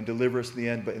and deliver us in the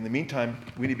end. But in the meantime,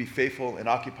 we need to be faithful and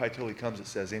occupy till he comes, it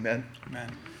says. Amen.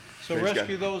 Amen. So Praise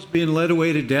rescue God. those being led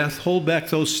away to death. Hold back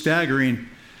those staggering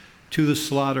to the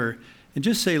slaughter. And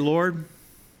just say, Lord,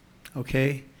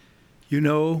 okay, you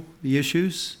know the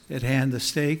issues at hand, the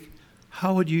stake.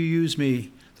 How would you use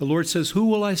me? The Lord says, who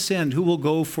will I send? Who will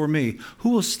go for me? Who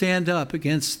will stand up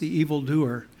against the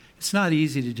evildoer? It's not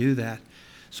easy to do that.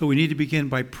 So we need to begin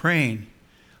by praying,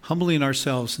 humbling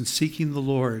ourselves and seeking the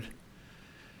Lord,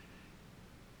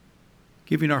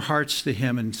 giving our hearts to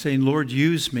him and saying, Lord,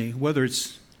 use me, whether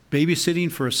it's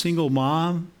babysitting for a single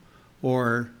mom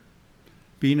or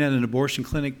being at an abortion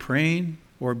clinic praying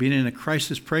or being in a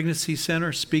crisis pregnancy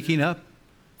center speaking up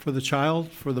for the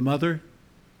child, for the mother,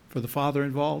 for the father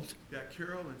involved. Yeah,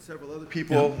 Carol and several other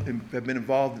people have been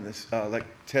involved in this, like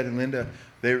Ted and Linda.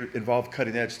 They're involved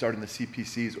cutting edge, starting the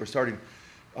CPCs or starting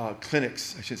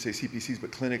clinics, I shouldn't say CPCs,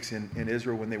 but clinics in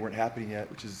Israel when they weren't happening yet,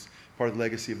 which is part of the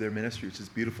legacy of their ministry, which is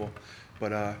beautiful.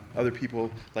 But other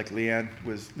people like Leanne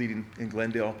was leading in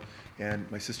Glendale, and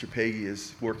my sister Peggy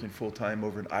is working full-time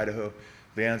over in Idaho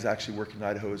Van's actually working in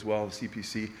Idaho as well,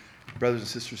 CPC. Brothers and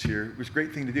sisters here. It was a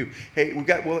great thing to do. Hey,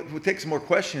 we'll take some more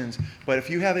questions, but if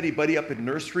you have anybody up in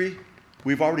nursery,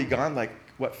 we've already gone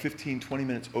 15, 20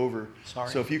 minutes over. Sorry.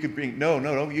 So if you could bring,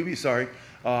 no, you be sorry.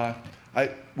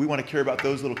 We want to care about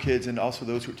those little kids and also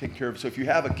those who are taken care of. So if you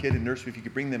have a kid in nursery, if you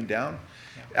could bring them down.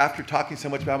 After talking so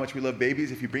much about how much we love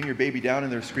babies, if you bring your baby down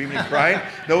and they're screaming and crying,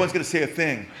 no one's going to say a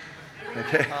thing.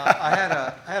 Okay.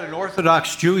 I had an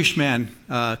Orthodox Jewish man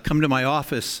come to my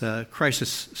office,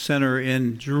 crisis center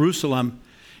in Jerusalem,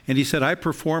 and he said, I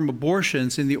perform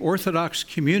abortions in the Orthodox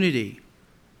community.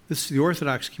 This is the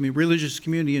Orthodox community, religious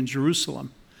community in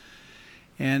Jerusalem.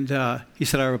 And he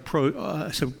said,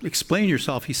 I said, explain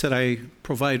yourself. He said, I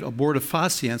provide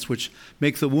abortifacients, which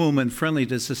make the womb unfriendly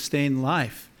to sustain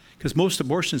life, because most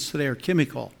abortions today are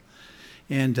chemical.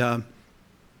 And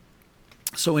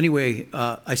so anyway,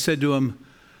 I said to him,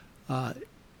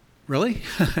 really?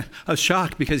 I was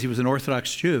shocked because he was an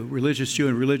Orthodox Jew, religious Jew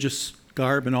in religious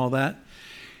garb and all that.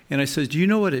 And I said, do you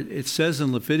know what it says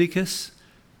in Leviticus?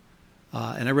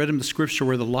 And I read him the scripture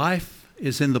where the life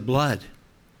is in the blood.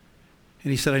 And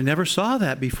he said, I never saw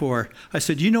that before. I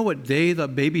said, do you know what day the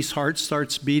baby's heart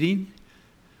starts beating?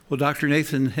 Well, Dr.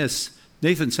 Nathanson has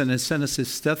sent us his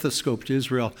stethoscope to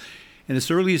Israel. And as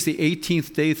early as the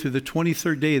 18th day through the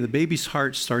 23rd day, the baby's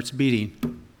heart starts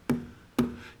beating.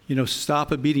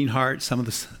 Stop a beating heart, some of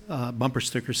the bumper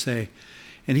stickers say.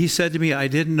 And he said to me, I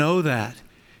didn't know that.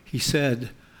 He said,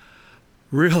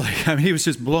 really? He was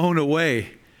just blown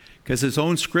away because his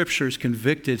own scriptures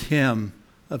convicted him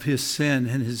of his sin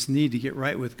and his need to get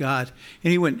right with God.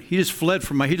 And he just fled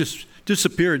he just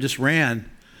disappeared, just ran.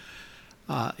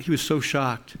 He was so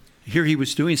shocked. Here he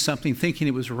was doing something thinking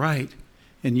it was right,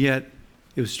 and yet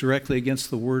it was directly against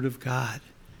the word of God.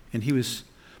 And he was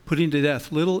putting to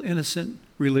death little innocent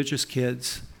religious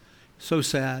kids. So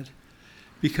sad.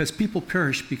 Because people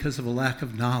perish because of a lack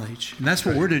of knowledge. And that's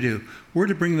what we're to do. We're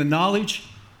to bring the knowledge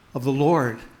of the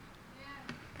Lord.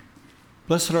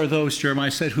 Blessed are those,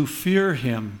 Jeremiah said, who fear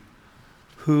him,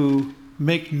 who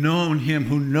make known him,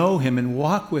 who know him and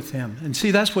walk with him. And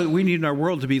see, that's what we need in our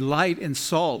world, to be light and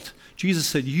salt. Jesus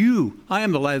said, I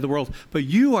am the light of the world, but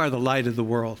you are the light of the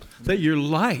world. Let your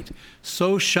light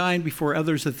so shine before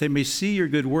others that they may see your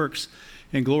good works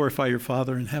and glorify your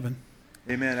Father in heaven.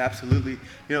 Amen, absolutely.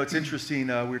 It's interesting.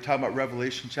 We were talking about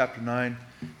Revelation chapter 9,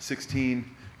 16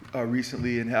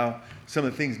 recently, and how some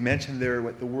of the things mentioned there,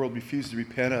 what the world refuses to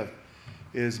repent of,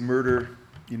 is murder,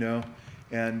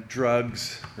 and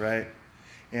drugs, right?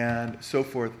 And so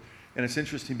forth. And it's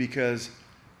interesting because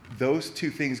those two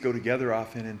things go together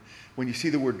often. And when you see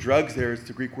the word drugs there, it's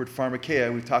the Greek word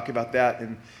pharmakeia. We talk about that,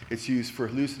 and it's used for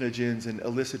hallucinogens and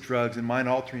illicit drugs and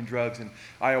mind-altering drugs and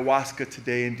ayahuasca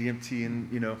today and DMT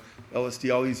and,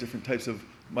 LSD, all these different types of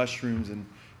mushrooms and,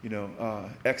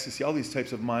 ecstasy, all these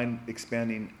types of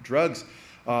mind-expanding drugs.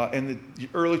 And the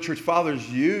early church fathers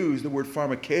used the word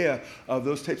pharmakeia of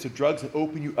those types of drugs that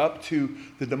open you up to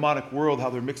the demonic world, how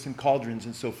they're mixed in cauldrons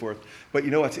and so forth. But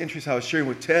it's interesting. I was sharing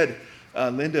with Ted,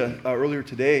 Linda, earlier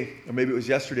today, or maybe it was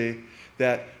yesterday,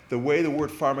 that the way the word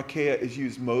pharmakeia is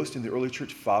used most in the early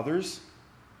church fathers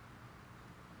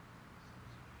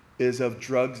is of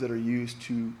drugs that are used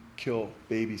to kill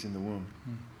babies in the womb.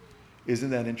 Isn't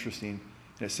that interesting?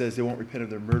 And it says they won't repent of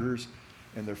their murders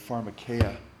and their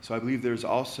pharmakeia. So I believe there's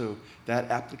also that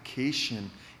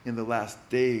application in the last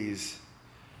days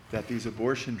that these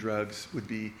abortion drugs would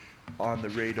be on the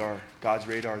radar, God's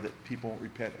radar, that people won't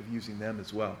repent of using them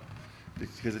as well.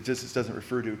 Because it doesn't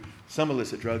refer to some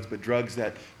illicit drugs, but drugs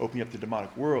that open up the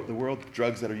demonic world,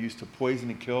 drugs that are used to poison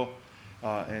and kill.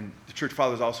 And the church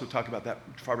fathers also talk about that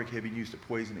pharmakeia being used to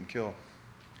poison and kill.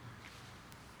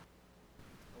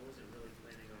 I wasn't really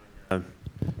planning on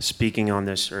speaking on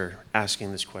this or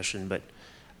asking this question, but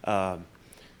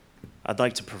I'd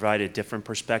like to provide a different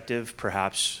perspective,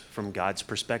 perhaps from God's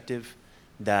perspective,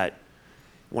 that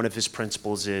one of his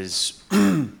principles is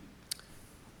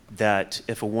that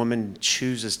if a woman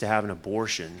chooses to have an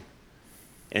abortion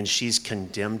and she's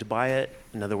condemned by it,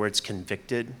 in other words,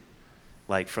 convicted,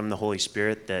 like from the Holy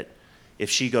Spirit, that if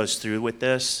she goes through with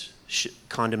this,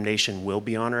 condemnation will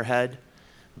be on her head,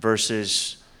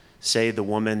 versus, say, the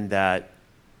woman that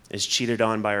is cheated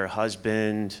on by her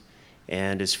husband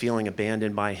and is feeling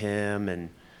abandoned by him and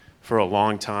for a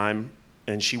long time,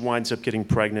 and she winds up getting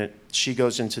pregnant. She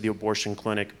goes into the abortion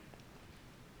clinic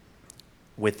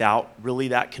without really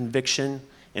that conviction,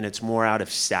 and it's more out of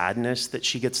sadness that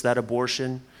she gets that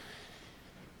abortion.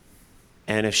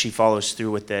 And if she follows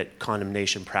through with it,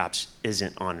 condemnation perhaps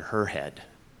isn't on her head.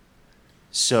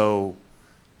 So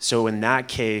in that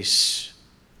case,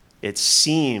 it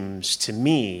seems to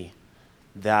me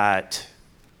that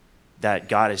that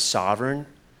God is sovereign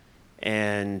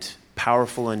and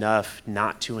powerful enough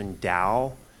not to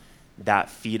endow that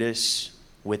fetus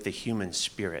with the human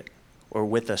spirit or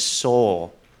with a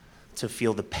soul to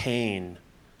feel the pain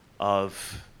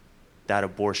of that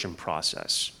abortion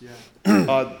process.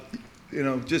 Yeah.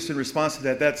 Just in response to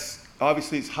that, that's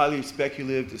obviously it's highly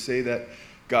speculative to say that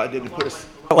God didn't put us.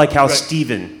 A lot like how Right.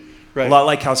 Stephen, Right. a lot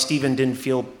like how Stephen didn't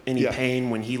feel any Yeah. pain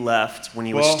when he left, when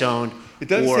he was Well, stoned. It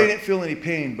doesn't or- say he didn't feel any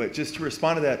pain, but just to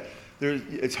respond to that,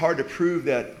 it's hard to prove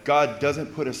that God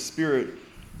doesn't put a spirit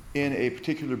in a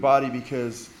particular body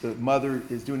because the mother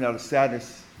is doing it out of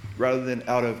sadness rather than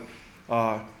out of,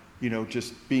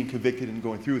 just being convicted and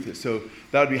going through with it. So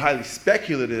that would be highly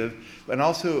speculative. And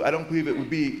also, I don't believe it would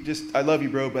be I love you,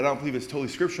 bro, but I don't believe it's totally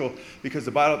scriptural because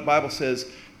the Bible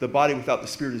says the body without the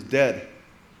spirit is dead.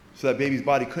 So that baby's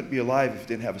body couldn't be alive if it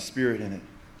didn't have a spirit in it.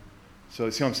 So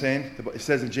you see what I'm saying? It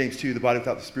says in James 2, the body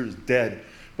without the spirit is dead.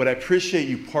 But I appreciate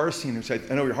you parsing, which I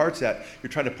know where your heart's at.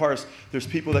 You're trying to parse. There's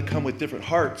people that come with different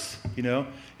hearts,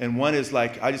 and one is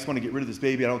like, I just want to get rid of this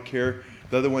baby. I don't care.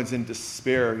 The other one's in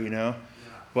despair,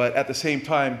 But at the same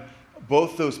time,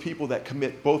 both those people that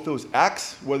commit both those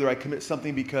acts, whether I commit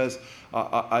something because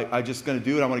I just going to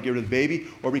do it, I want to get rid of the baby,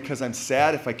 or because I'm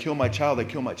sad, if I kill my child,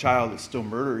 it's still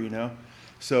murder,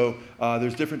 So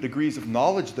there's different degrees of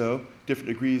knowledge, though, different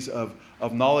degrees of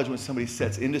knowledge when somebody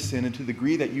sets into sin. And to the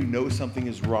degree that you know something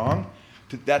is wrong,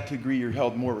 to that degree you're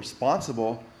held more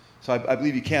responsible. So I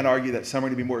believe you can't argue that some are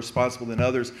going to be more responsible than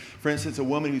others. For instance, a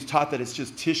woman who's taught that it's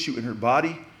just tissue in her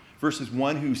body versus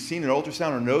one who's seen an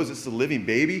ultrasound or knows this is a living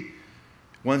baby,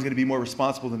 one's going to be more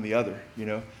responsible than the other,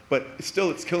 But it's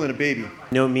killing a baby.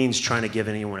 No means trying to give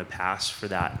anyone a pass for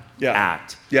that Yeah.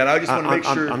 act. Yeah, and I just want to make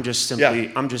sure.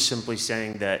 I'm just simply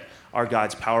saying that our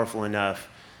God's powerful enough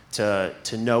to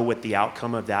know what the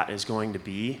outcome of that is going to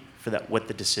be, for that, what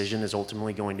the decision is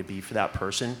ultimately going to be for that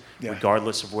person, Yeah.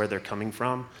 regardless of where they're coming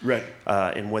from, Right.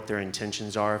 And what their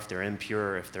intentions are, if they're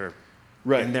impure, if they're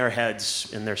Right. in their heads,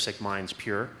 in their sick minds,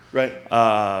 pure. Right.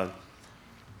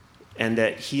 And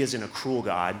that He isn't a cruel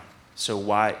God, so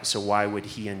why would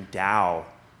He endow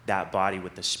that body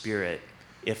with the Spirit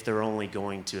if they're only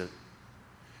going to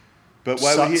But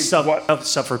why would he?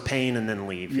 suffer pain and then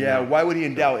leave? Yeah, why would he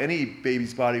endow any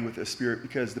baby's body with a spirit?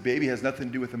 Because the baby has nothing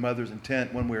to do with the mother's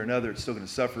intent one way or another. It's still going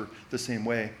to suffer the same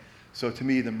way. So to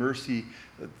me, the mercy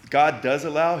God does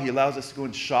allow, He allows us to go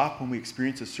in shock when we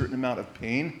experience a certain amount of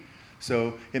pain.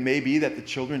 So it may be that the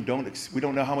children we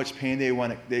don't know how much pain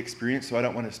they experience, so I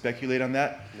don't want to speculate on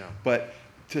that. No. But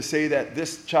to say that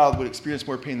this child would experience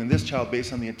more pain than this child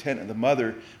based on the intent of the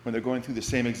mother when they're going through the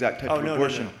same exact type of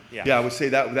abortion. No. Yeah, I would say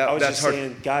that I was that's just hard.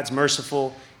 saying God's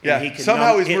merciful. Yeah, and He can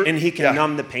somehow He can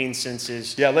numb the pain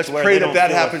senses. Yeah, let's to where pray they that don't that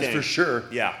feel a happens thing. for sure.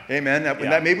 Yeah. Amen. Yeah.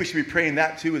 That maybe we should be praying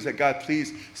that too, is that God,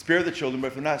 please spare the children, but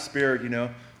if they're not spared,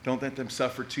 don't let them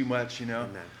suffer too much, Amen.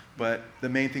 But the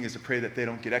main thing is to pray that they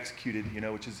don't get executed,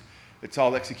 which is, it's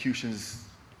all executions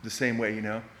the same way,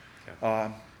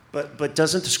 Okay. But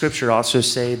doesn't the Scripture also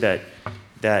say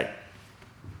that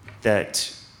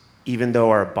even though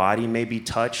our body may be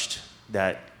touched,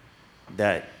 that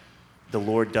the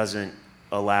Lord doesn't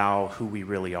allow who we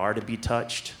really are to be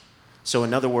touched? So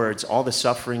in other words, all the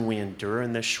suffering we endure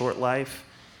in this short life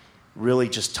really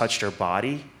just touched our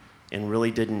body and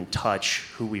really didn't touch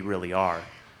who we really are,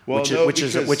 Well, which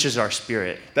is our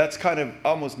spirit. That's kind of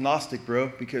almost Gnostic,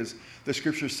 bro, because the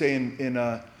Scriptures say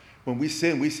when we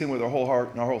sin with our whole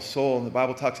heart and our whole soul, and the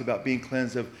Bible talks about being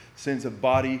cleansed of sins of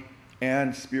body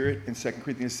and spirit in 2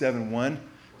 Corinthians 7:1.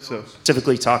 So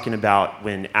Specifically talking about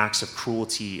when acts of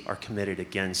cruelty are committed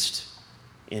against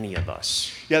any of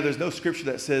us. yeah, there's no Scripture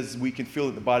that says we can feel it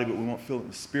in the body, but we won't feel it in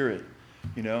the spirit,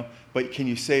 But can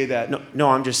you say that? No,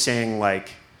 I'm just saying like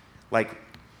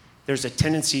there's a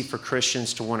tendency for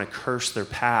Christians to want to curse their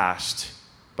past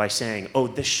by saying, oh,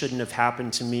 this shouldn't have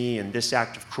happened to me, and this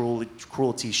act of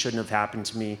cruelty shouldn't have happened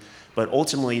to me. But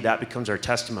ultimately, that becomes our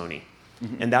testimony.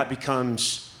 Mm-hmm. And that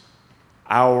becomes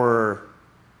our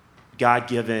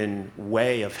God-given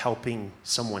way of helping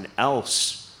someone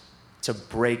else to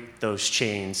break those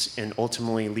chains and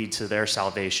ultimately lead to their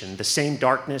salvation. The same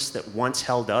darkness that once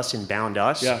held us and bound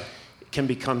us can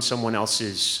become someone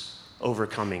else's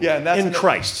overcoming Yeah, and that's in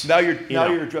Christ. Now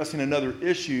you're addressing another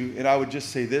issue, and I would just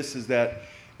say this, is that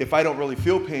if I don't really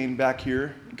feel pain back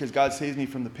here, because God saves me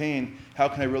from the pain, how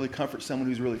can I really comfort someone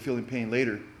who's really feeling pain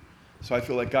later? So I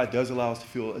feel like God does allow us to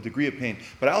feel a degree of pain.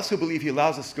 But I also believe He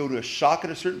allows us to go to a shock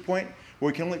at a certain point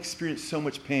where we can only experience so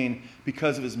much pain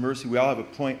because of His mercy. We all have a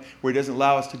point where He doesn't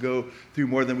allow us to go through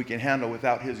more than we can handle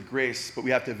without His grace, but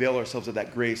we have to avail ourselves of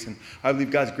that grace. And I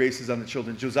believe God's grace is on the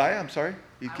children. Josiah, I'm sorry?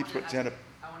 He keeps putting his hand up.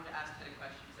 I wanted to ask Ted a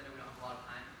question. He said it would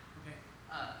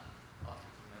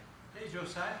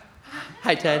Josiah.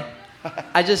 Hi, Ted.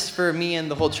 For me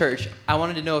and the whole church, I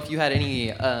wanted to know if you had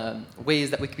any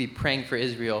ways that we could be praying for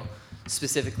Israel,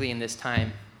 specifically in this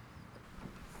time.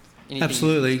 Anything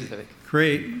Absolutely. specific?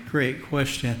 Great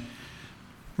question.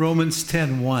 Romans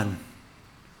 10:1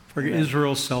 for Amen.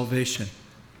 Israel's salvation.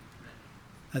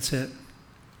 That's it.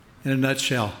 In a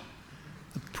nutshell.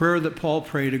 The prayer that Paul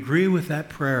prayed, agree with that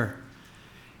prayer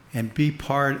and be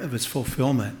part of its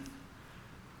fulfillment.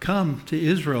 Come to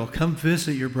Israel. Come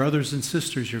visit your brothers and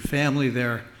sisters, your family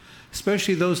there,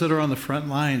 especially those that are on the front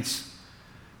lines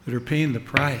that are paying the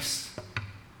price.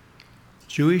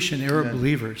 Jewish and Arab Amen.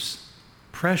 believers.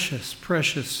 Precious.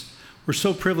 We're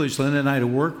so privileged, Linda and I, to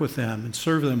work with them and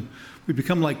serve them. We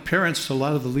become like parents to a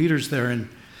lot of the leaders there, and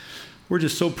we're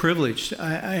just so privileged.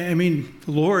 I mean,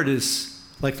 the Lord is,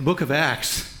 like the book of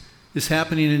Acts, is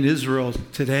happening in Israel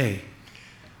today.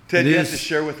 Ted, It you have is. to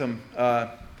share with them.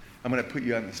 I'm going to put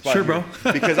you on the spot Sure, here.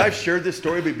 bro. Because I've shared this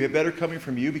story, but it'd be better coming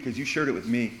from you because you shared it with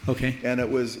me. Okay. And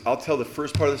I'll tell the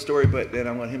first part of the story, but then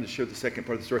I want him to share the second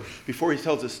part of the story. Before he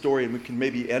tells the story, and we can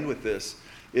maybe end with this,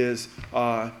 is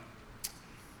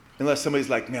unless somebody's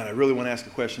like, man, I really want to ask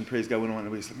a question, praise God, we don't want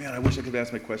anybody's like, man, I wish I could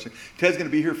ask my question. Ted's going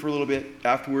to be here for a little bit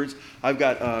afterwards. I've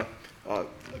got a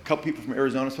couple people from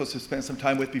Arizona I'm supposed to spend some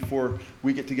time with before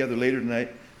we get together later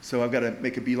tonight. So I've got to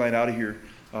make a beeline out of here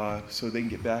so they can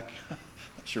get back.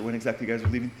 Not sure when exactly you guys are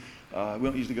leaving. We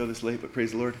don't usually go this late, but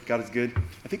praise the Lord, God is good.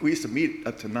 I think we used to meet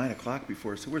up to 9 o'clock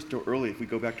before, so we're still early if we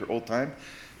go back to old time.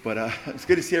 But it's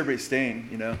good to see everybody staying,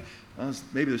 you know.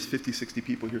 Maybe there's 50, 60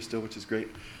 people here still, which is great.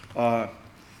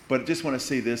 But I just want to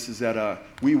say this, is that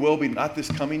we will be, not this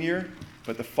coming year,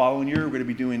 but the following year, we're going to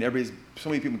be doing, so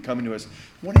many people coming to us,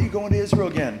 when are you going to Israel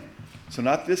again? So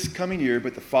not this coming year,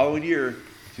 but the following year,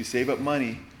 to save up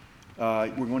money,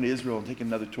 we're going to Israel and taking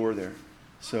another tour there.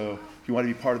 So if you want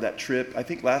to be part of that trip, I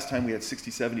think last time we had 60,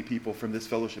 70 people from this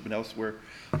fellowship and elsewhere.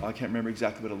 I can't remember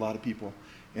exactly, but a lot of people.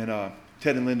 And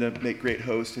Ted and Linda make great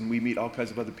hosts, and we meet all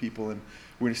kinds of other people. And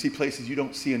we're going to see places you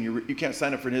don't see, and you can't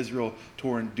sign up for an Israel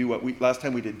tour and do what last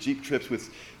time we did Jeep trips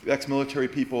with ex-military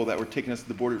people that were taking us to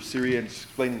the border of Syria and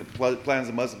explaining the plans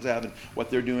the Muslims have and what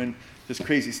they're doing, just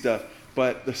crazy stuff.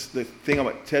 But the thing I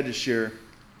want Ted to share,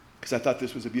 because I thought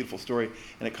this was a beautiful story,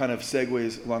 and it kind of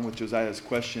segues along with Josiah's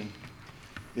question,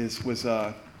 was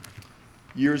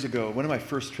years ago, one of my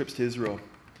first trips to Israel,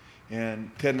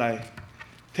 and Ted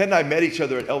and I met each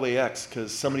other at LAX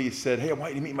because somebody said, hey, I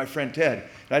want you to meet my friend Ted.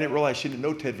 And I didn't realize she didn't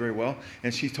know Ted very well.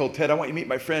 And she told Ted, I want you to meet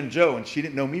my friend Joe. And she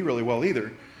didn't know me really well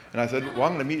either. And I said, well,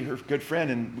 I'm going to meet her good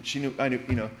friend. And she knew, I knew,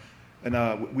 you know.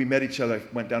 And we met each other. I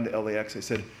went down to LAX. I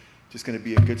said, just going to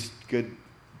be a good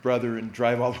brother and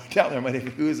drive all the way down there. My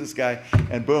name, who is this guy?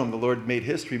 And boom, the Lord made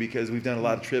history because we've done a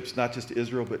lot of trips, not just to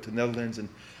Israel, but to Netherlands and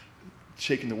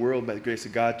shaking the world by the grace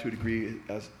of God to a degree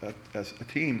as a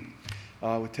team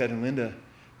with Ted and Linda.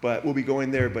 But we'll be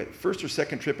going there. But first or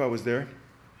second trip I was there,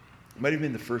 it might have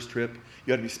been the first trip.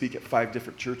 You had me speak at 5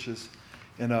 different churches,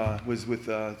 and was with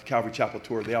Calvary Chapel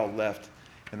Tour. They all left,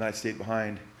 and I stayed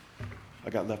behind. I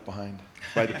got left behind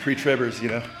by the pre-tribbers, you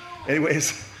know.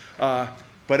 Anyways,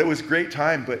 but it was a great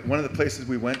time. But one of the places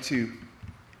we went to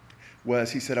was,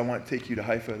 he said, I want to take you to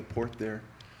Haifa, the port there.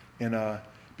 And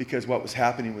because what was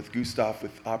happening with Gustav,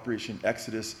 with Operation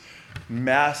Exodus,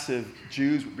 massive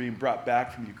Jews were being brought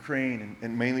back from Ukraine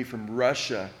and mainly from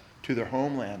Russia to their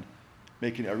homeland,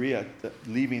 making Ariya,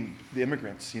 leaving the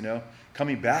immigrants, you know,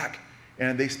 coming back.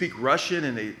 And they speak Russian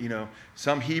and they, you know,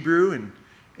 some Hebrew.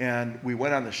 And we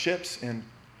went on the ships and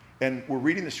we're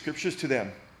reading the scriptures to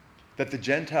them that the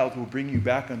Gentiles will bring you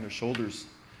back on their shoulders.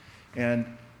 And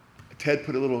Ted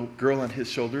put a little girl on his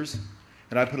shoulders,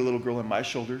 and I put a little girl on my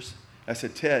shoulders. I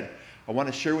said, Ted, I want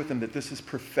to share with them that this is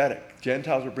prophetic.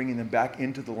 Gentiles are bringing them back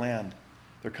into the land.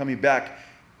 They're coming back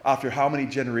after how many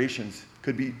generations?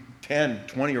 Could be 10,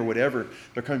 20 or whatever.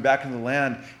 They're coming back into the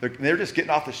land. They're just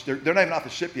getting off the ship. They're not even off the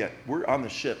ship yet. We're on the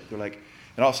ship. They're like,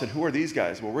 and all said, who are these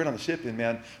guys? Well, we're on the ship, and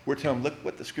man, we're telling them, look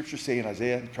what the scriptures say in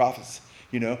Isaiah and the prophets,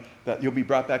 you know, that you'll be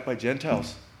brought back by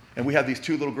Gentiles. And we have these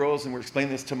 2 little girls, and we're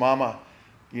explaining this to Mama,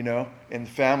 you know, and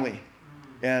the family.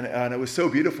 And it was so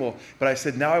beautiful. But I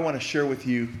said, now I want to share with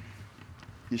you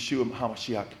Yeshua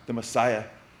HaMashiach, the Messiah.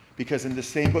 Because in the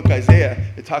same book,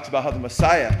 Isaiah, it talks about how the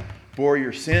Messiah bore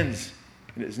your sins.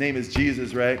 And his name is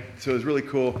Jesus, right? So it was really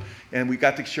cool. And we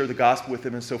got to share the gospel with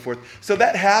him and so forth. So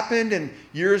that happened, and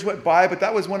years went by. But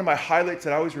that was one of my highlights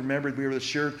that I always remembered. We were able to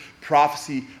share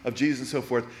prophecy of Jesus and so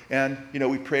forth. And, you know,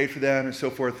 we prayed for them and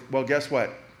so forth. Well, guess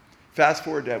what? Fast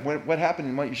forward to what happened,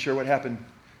 and why don't you share what happened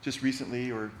just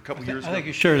recently or a couple years I ago? think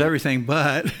you shared everything,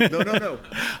 but No.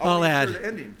 I'll make add. sure the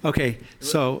ending. Okay,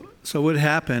 so what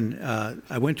happened,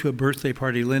 I went to a birthday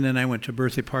party. Linda and I went to a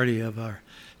birthday party of our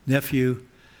nephew.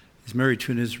 He's married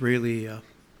to an Israeli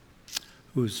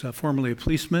who's formerly a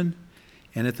policeman.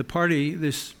 And at the party,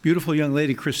 this beautiful young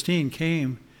lady, Christine,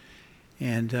 came,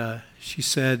 and she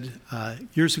said,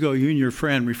 years ago, you and your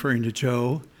friend, referring to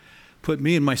Joe, put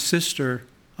me and my sister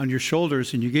on your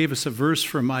shoulders, and you gave us a verse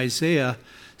from Isaiah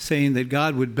saying that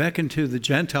God would beckon to the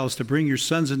Gentiles to bring your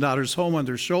sons and daughters home on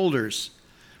their shoulders,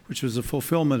 which was a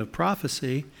fulfillment of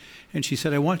prophecy. And she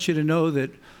said, I want you to know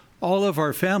that all of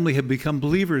our family have become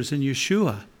believers in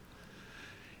Yeshua.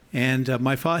 And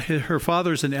her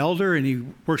father's an elder, and he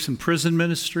works in prison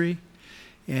ministry.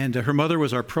 And her mother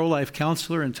was our pro-life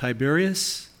counselor in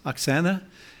Tiberias, Oksana.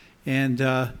 And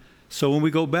so when we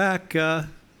go back,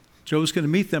 Joe's going to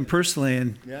meet them personally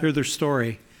and hear their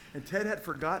story. And Ted had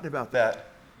forgotten about that.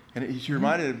 And he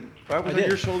reminded him, I was on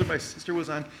your shoulder, my sister was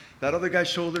on that other guy's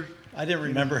shoulder. I didn't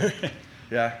remember.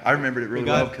 Yeah, I remembered it really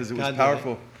well because it was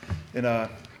powerful. And we're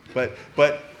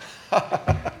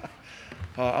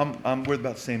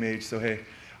about the same age, so hey.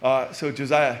 So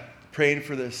Josiah, praying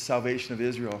for the salvation of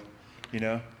Israel. You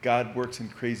know, God works in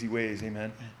crazy ways,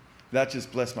 amen. That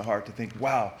just blessed my heart to think,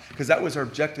 wow, because that was our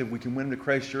objective. We can win to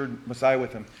Christ, share Messiah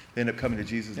with him. They end up coming to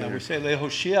Jesus later. We say,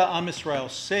 Lehoshia Am Israel,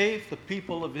 save the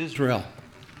people of Israel.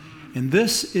 And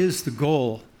this is the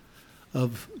goal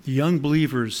of the young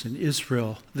believers in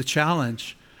Israel, the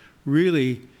challenge,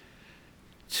 really,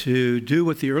 to do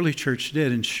what the early church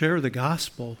did and share the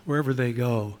gospel wherever they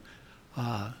go.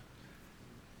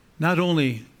 Not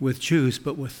only with Jews,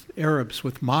 but with Arabs,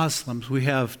 with Muslims. We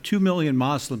have 2 million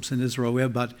Muslims in Israel. We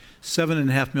have about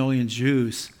 7.5 million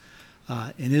Jews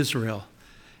in Israel.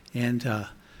 And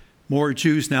more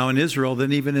Jews now in Israel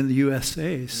than even in the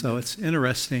USA. So it's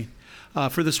interesting.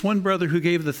 For this one brother who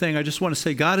gave the thing, I just want to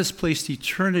say God has placed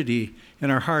eternity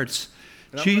in our hearts.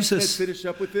 And Jesus. I'm going to finish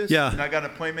up with this. Yeah. And I got an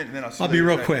appointment, and then I'll see I'll you be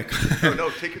later. real quick. No,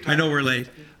 take your time. I know we're late.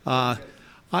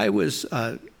 I was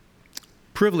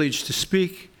privileged to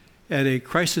speak at a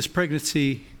crisis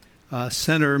pregnancy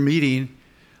center meeting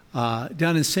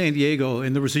down in San Diego,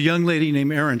 and there was a young lady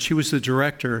named Erin. She was the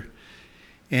director,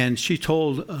 and she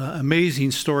told an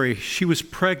amazing story. She was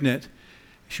pregnant.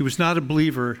 She was not a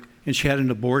believer, and she had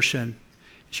an abortion.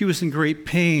 She was in great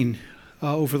pain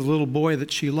over the little boy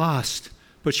that she lost,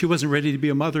 but she wasn't ready to be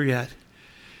a mother yet.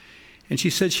 And she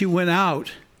said she went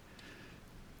out,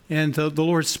 and the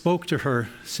Lord spoke to her,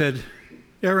 said,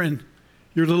 Erin,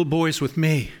 your little boy's with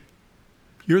me.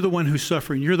 You're the one who's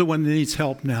suffering. You're the one that needs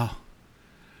help now.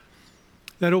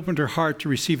 That opened her heart to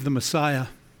receive the Messiah.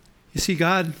 You see,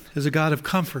 God is a God of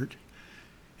comfort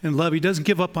and love. He doesn't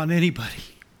give up on anybody.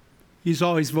 He's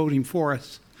always voting for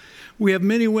us. We have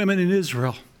many women in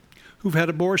Israel who've had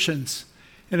abortions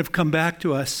and have come back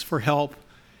to us for help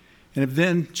and have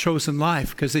then chosen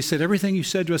life because they said, everything you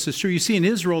said to us is true. You see, in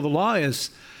Israel, the law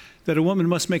is that a woman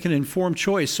must make an informed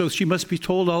choice, so she must be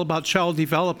told all about child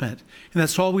development. And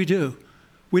that's all we do.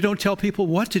 We don't tell people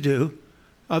what to do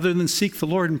other than seek the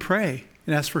Lord and pray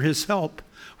and ask for his help.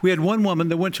 We had one woman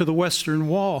that went to the Western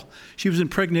Wall. She was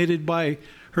impregnated by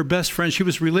her best friend. She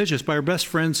was religious, by her best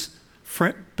friend's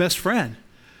best friend.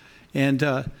 And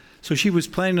so she was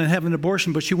planning on having an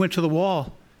abortion, but she went to the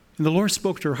wall, and the Lord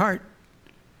spoke to her heart.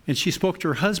 And she spoke to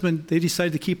her husband. They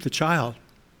decided to keep the child.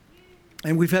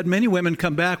 And we've had many women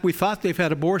come back. We thought they've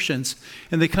had abortions,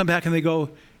 and they come back and they go,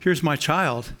 here's my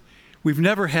child. We've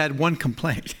never had one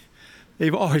complaint.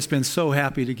 They've always been so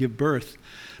happy to give birth.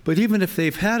 But even if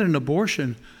they've had an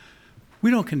abortion, we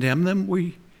don't condemn them.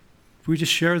 We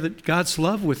just share that God's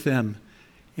love with them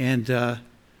and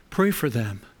pray for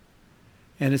them.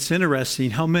 And it's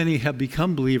interesting how many have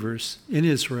become believers in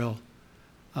Israel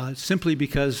simply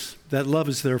because that love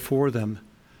is there for them.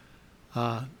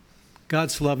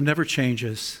 God's love never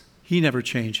changes. He never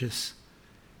changes.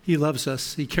 He loves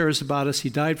us. He cares about us. He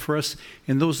died for us.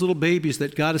 And those little babies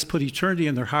that God has put eternity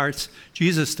in their hearts,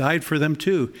 Jesus died for them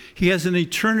too. He has an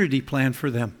eternity plan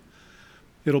for them.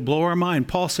 It'll blow our mind.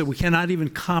 Paul said we cannot even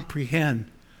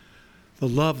comprehend the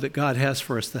love that God has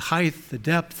for us, the height, the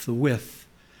depth, the width.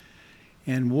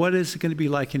 And what is it going to be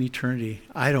like in eternity?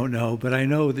 I don't know, but I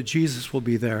know that Jesus will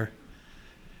be there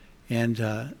and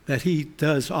that he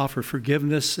does offer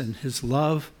forgiveness and his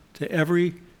love to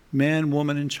every man,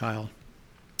 woman, and child.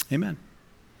 Amen.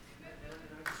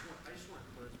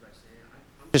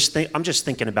 I'm just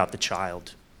thinking about the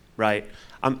child, right?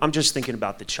 I'm just thinking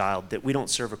about the child, that we don't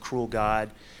serve a cruel God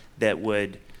that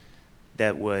would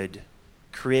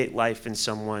create life in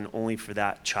someone only for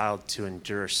that child to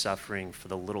endure suffering for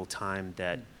the little time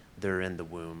that they're in the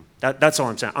womb. That's all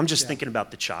I'm saying. I'm just Yeah. thinking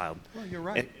about the child. Well, you're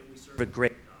right. And we serve a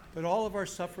great. But all of our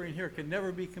suffering here can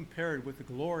never be compared with the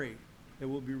glory that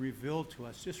will be revealed to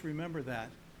us. Just remember that.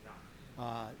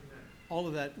 All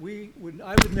of that.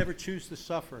 I would never choose to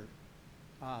suffer,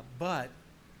 but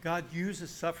God uses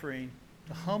suffering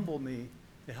to humble me,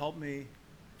 to help me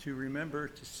to remember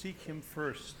to seek Him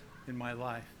first in my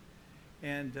life.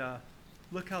 And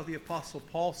look how the Apostle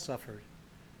Paul suffered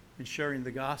in sharing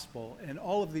the gospel, and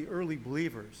all of the early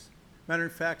believers. Matter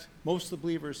of fact, most of the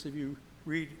believers, if you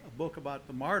read a book about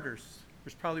the martyrs,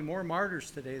 there's probably more martyrs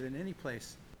today than any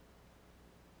place.